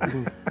we go.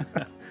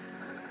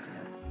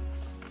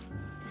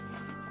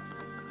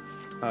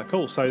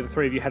 Cool. So the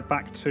three of you head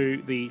back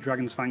to the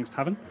Dragon's Fangs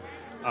Tavern,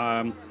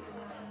 and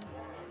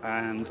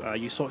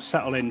you sort of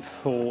settle in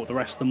for the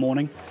rest of the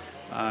morning.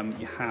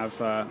 You have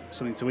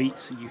something to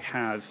eat. You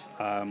have.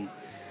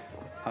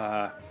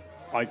 I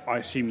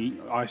assume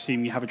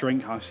you have a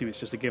drink. I assume it's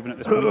just a given at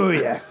this point. Oh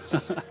yes.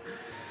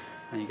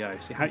 There you go.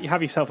 So you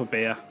have yourself a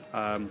beer,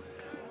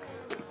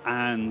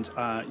 and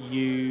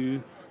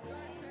you,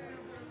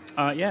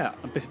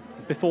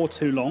 before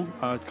too long,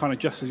 kind of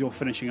just as you're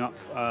finishing up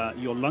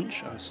your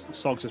lunch,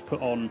 Sogs has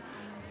put on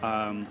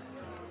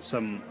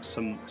some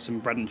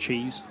bread and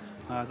cheese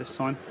this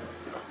time,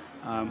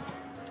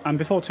 and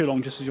before too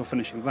long, just as you're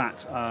finishing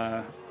that,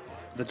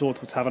 the door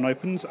to the tavern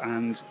opens,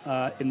 and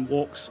in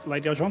walks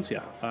Lady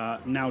Argentia,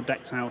 now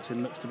decked out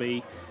in looks to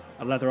be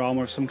a leather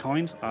armour of some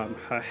kind.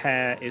 Her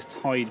hair is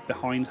tied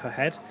behind her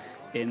head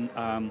in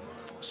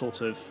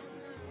sort of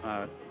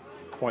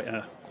quite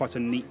a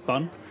neat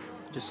bun,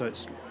 just so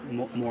it's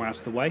more out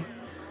of the way.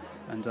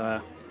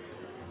 And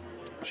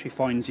she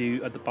finds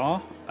you at the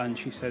bar, and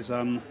she says,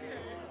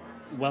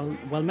 "Well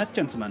met,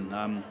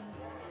 gentlemen.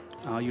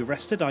 Are you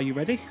rested? Are you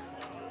ready?"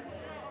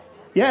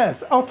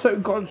 Yes, Otto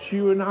got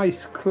you a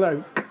nice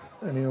cloak,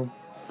 and he'll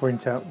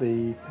point out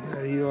the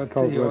You are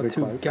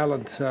too cloak.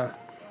 gallant,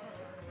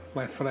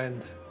 my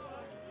friend.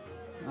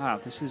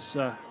 This is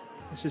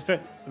very,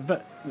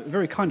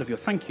 very kind of you.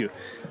 Thank you.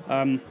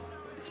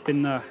 It's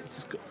been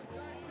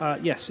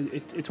yes,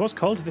 it was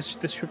cold. This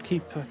should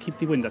keep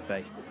the wind at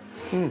bay.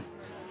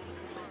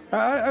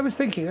 I was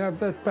thinking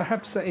that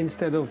perhaps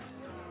instead of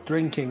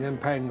drinking and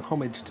paying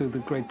homage to the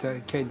great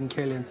Caden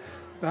Kalian,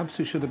 perhaps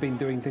we should have been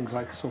doing things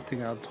like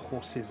sorting out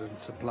horses and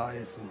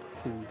supplies and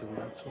food and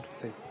that sort of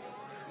thing.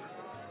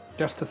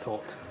 Just a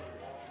thought.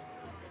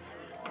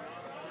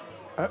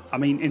 I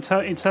mean, in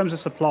terms of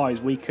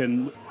supplies, we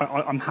can.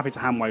 I'm happy to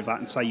handwave that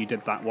and say you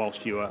did that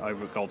whilst you were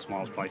over at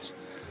Goldsmile's place.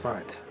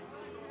 Right.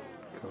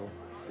 Cool.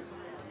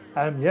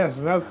 Yes,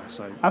 and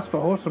as for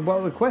horses,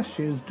 well, the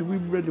question is, do we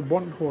really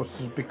want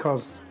horses?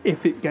 Because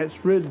if it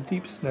gets really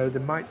deep snow, they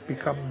might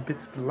become a bit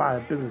of a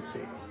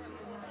liability.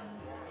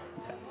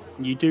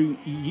 You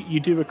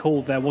do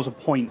recall there was a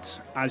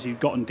point as you'd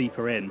gotten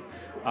deeper in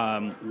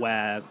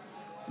where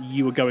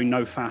you were going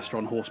no faster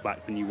on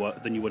horseback than you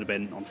would have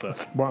been on foot.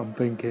 That's what I'm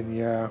thinking,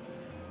 yeah.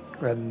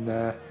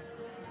 And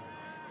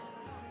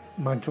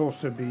might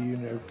also be,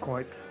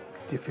 quite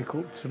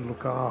difficult to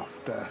look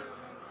after.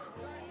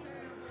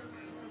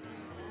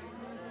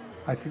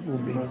 I think we'll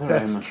be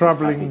best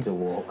travelling to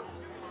walk.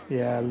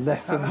 Yeah,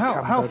 less than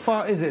how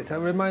far is it? I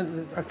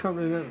can't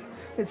remember.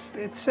 It's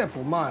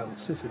several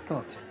miles, is it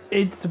not?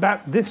 It's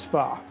about this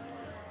far.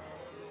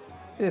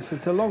 Yes,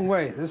 it's a long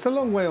way. It's a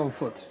long way on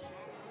foot.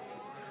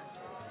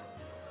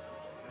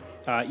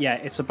 Yeah,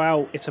 it's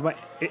about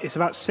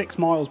 6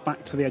 miles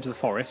back to the edge of the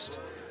forest,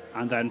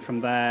 and then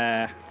from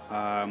there,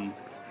 all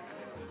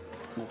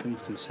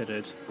things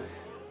considered,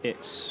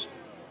 it's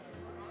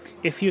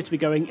if you were to be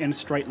going in a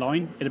straight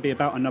line, it'd be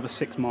about another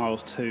 6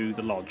 miles to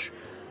the lodge.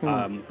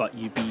 But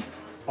you'd be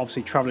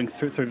obviously travelling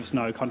through the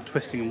snow, kind of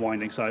twisting and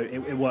winding, so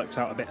it works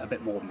out a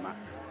bit more than that.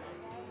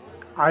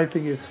 I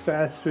think it's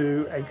fair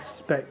to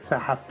expect to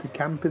have to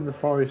camp in the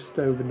forest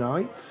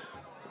overnight.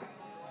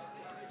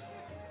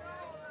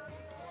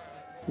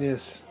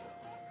 Yes.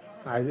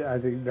 I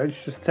think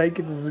let's just take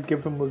it as a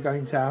given we're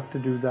going to have to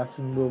do that,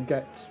 and we'll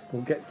get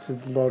to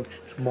the lodge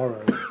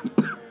tomorrow.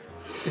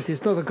 It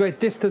is not a great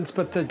distance,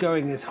 but the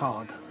going is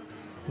hard.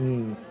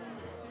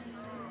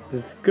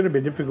 It's going to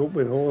be difficult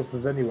with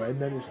horses anyway, and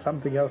then it's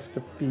something else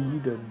to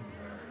feed and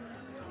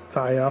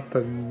tie up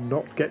and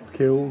not get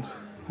killed,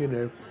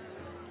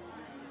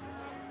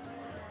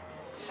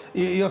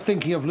 You're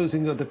thinking of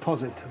losing your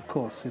deposit, of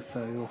course, if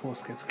your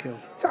horse gets killed.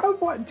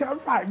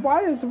 Right,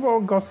 why has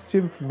everyone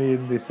gossiping for me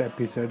in this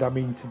episode? I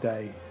mean,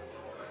 today.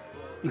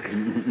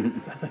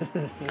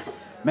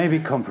 Maybe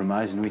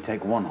compromise and we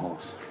take one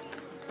horse.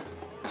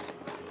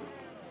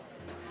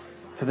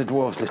 For the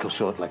dwarves' little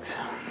short legs.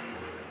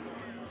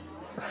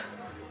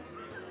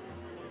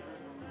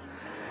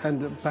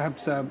 And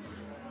perhaps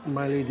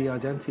my lady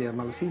Argentia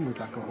Malassene would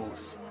like a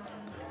horse.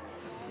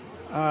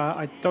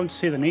 I don't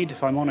see the need,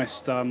 if I'm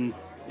honest.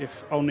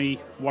 If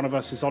only one of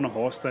us is on a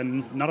horse,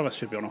 then none of us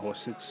should be on a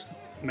horse. It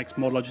makes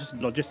more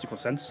logistical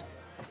sense.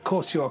 Of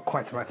course you are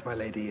quite right, my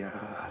lady.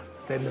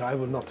 Then I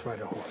will not ride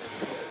a horse.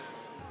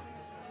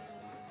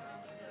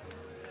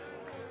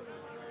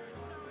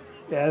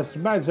 Yes,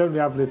 might only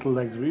have little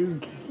legs, but you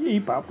can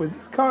keep up with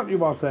this, can't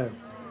you, Otto?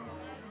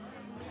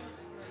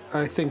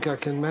 I think I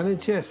can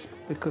manage, yes,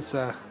 because,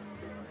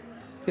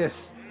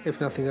 yes, if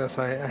nothing else,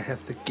 I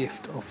have the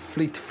gift of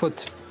fleet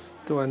foot,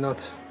 do I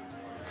not?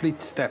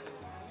 Fleet step.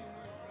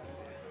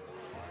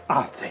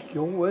 I'll take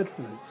your word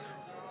for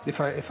this.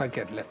 If I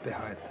get left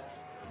behind.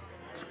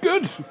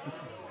 Good.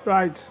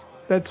 Right,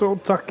 let's all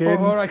tuck in.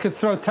 Or I could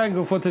throw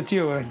Tanglefoot at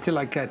you until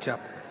I catch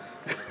up.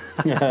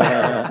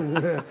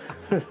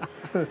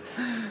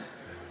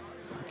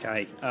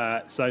 Okay,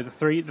 so the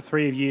three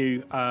of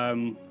you,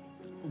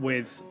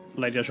 with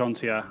Lady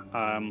Argentia,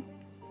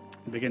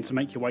 begin to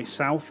make your way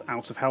south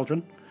out of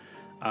Heldren.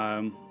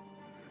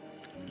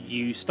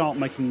 You start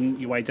making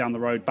your way down the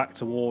road back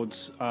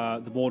towards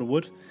the border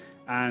wood,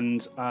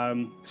 and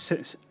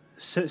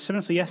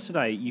similar to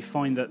yesterday, you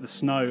find that the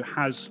snow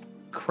has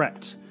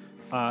crept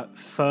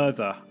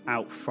further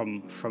out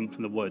from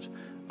the wood.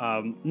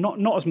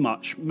 Not as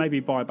much, maybe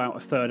by about a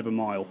third of a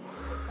mile,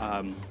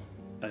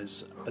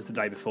 as the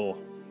day before.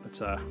 But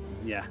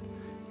yeah,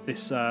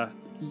 this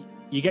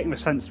you're getting the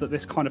sense that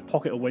this kind of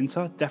pocket of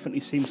winter definitely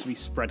seems to be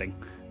spreading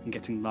and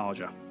getting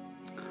larger.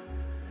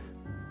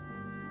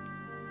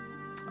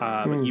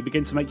 But you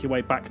begin to make your way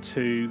back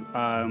to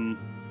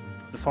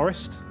the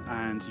forest,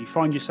 and you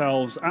find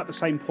yourselves at the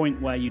same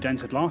point where you'd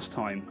entered last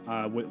time,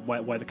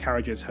 where the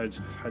carriages had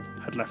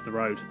left the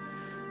road.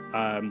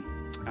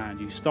 And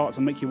you start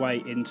to make your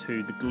way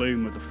into the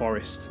gloom of the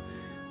forest,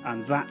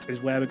 and that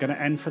is where we're going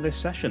to end for this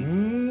session.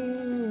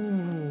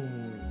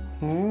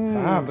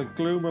 The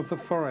gloom of the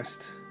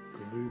forest.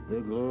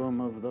 The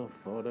gloom of the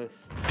forest.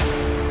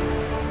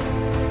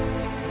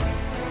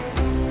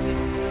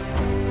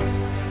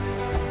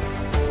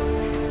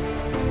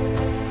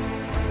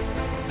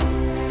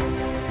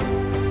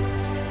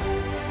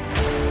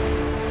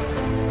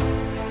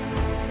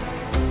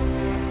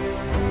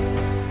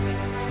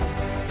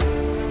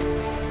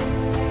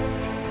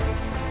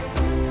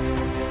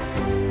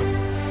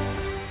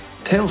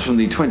 Tales from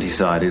the 20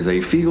 Side is a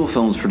Feegle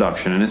Films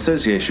production in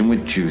association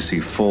with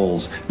Juicy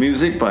Falls.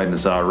 Music by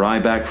Nazar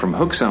Ryback from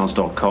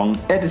hooksounds.com.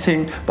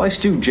 Editing by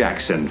Stu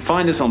Jackson.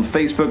 Find us on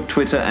Facebook,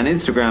 Twitter and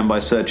Instagram by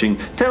searching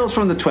Tales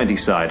from the 20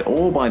 Side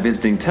or by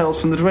visiting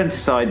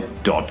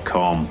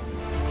talesfromthe20side.com.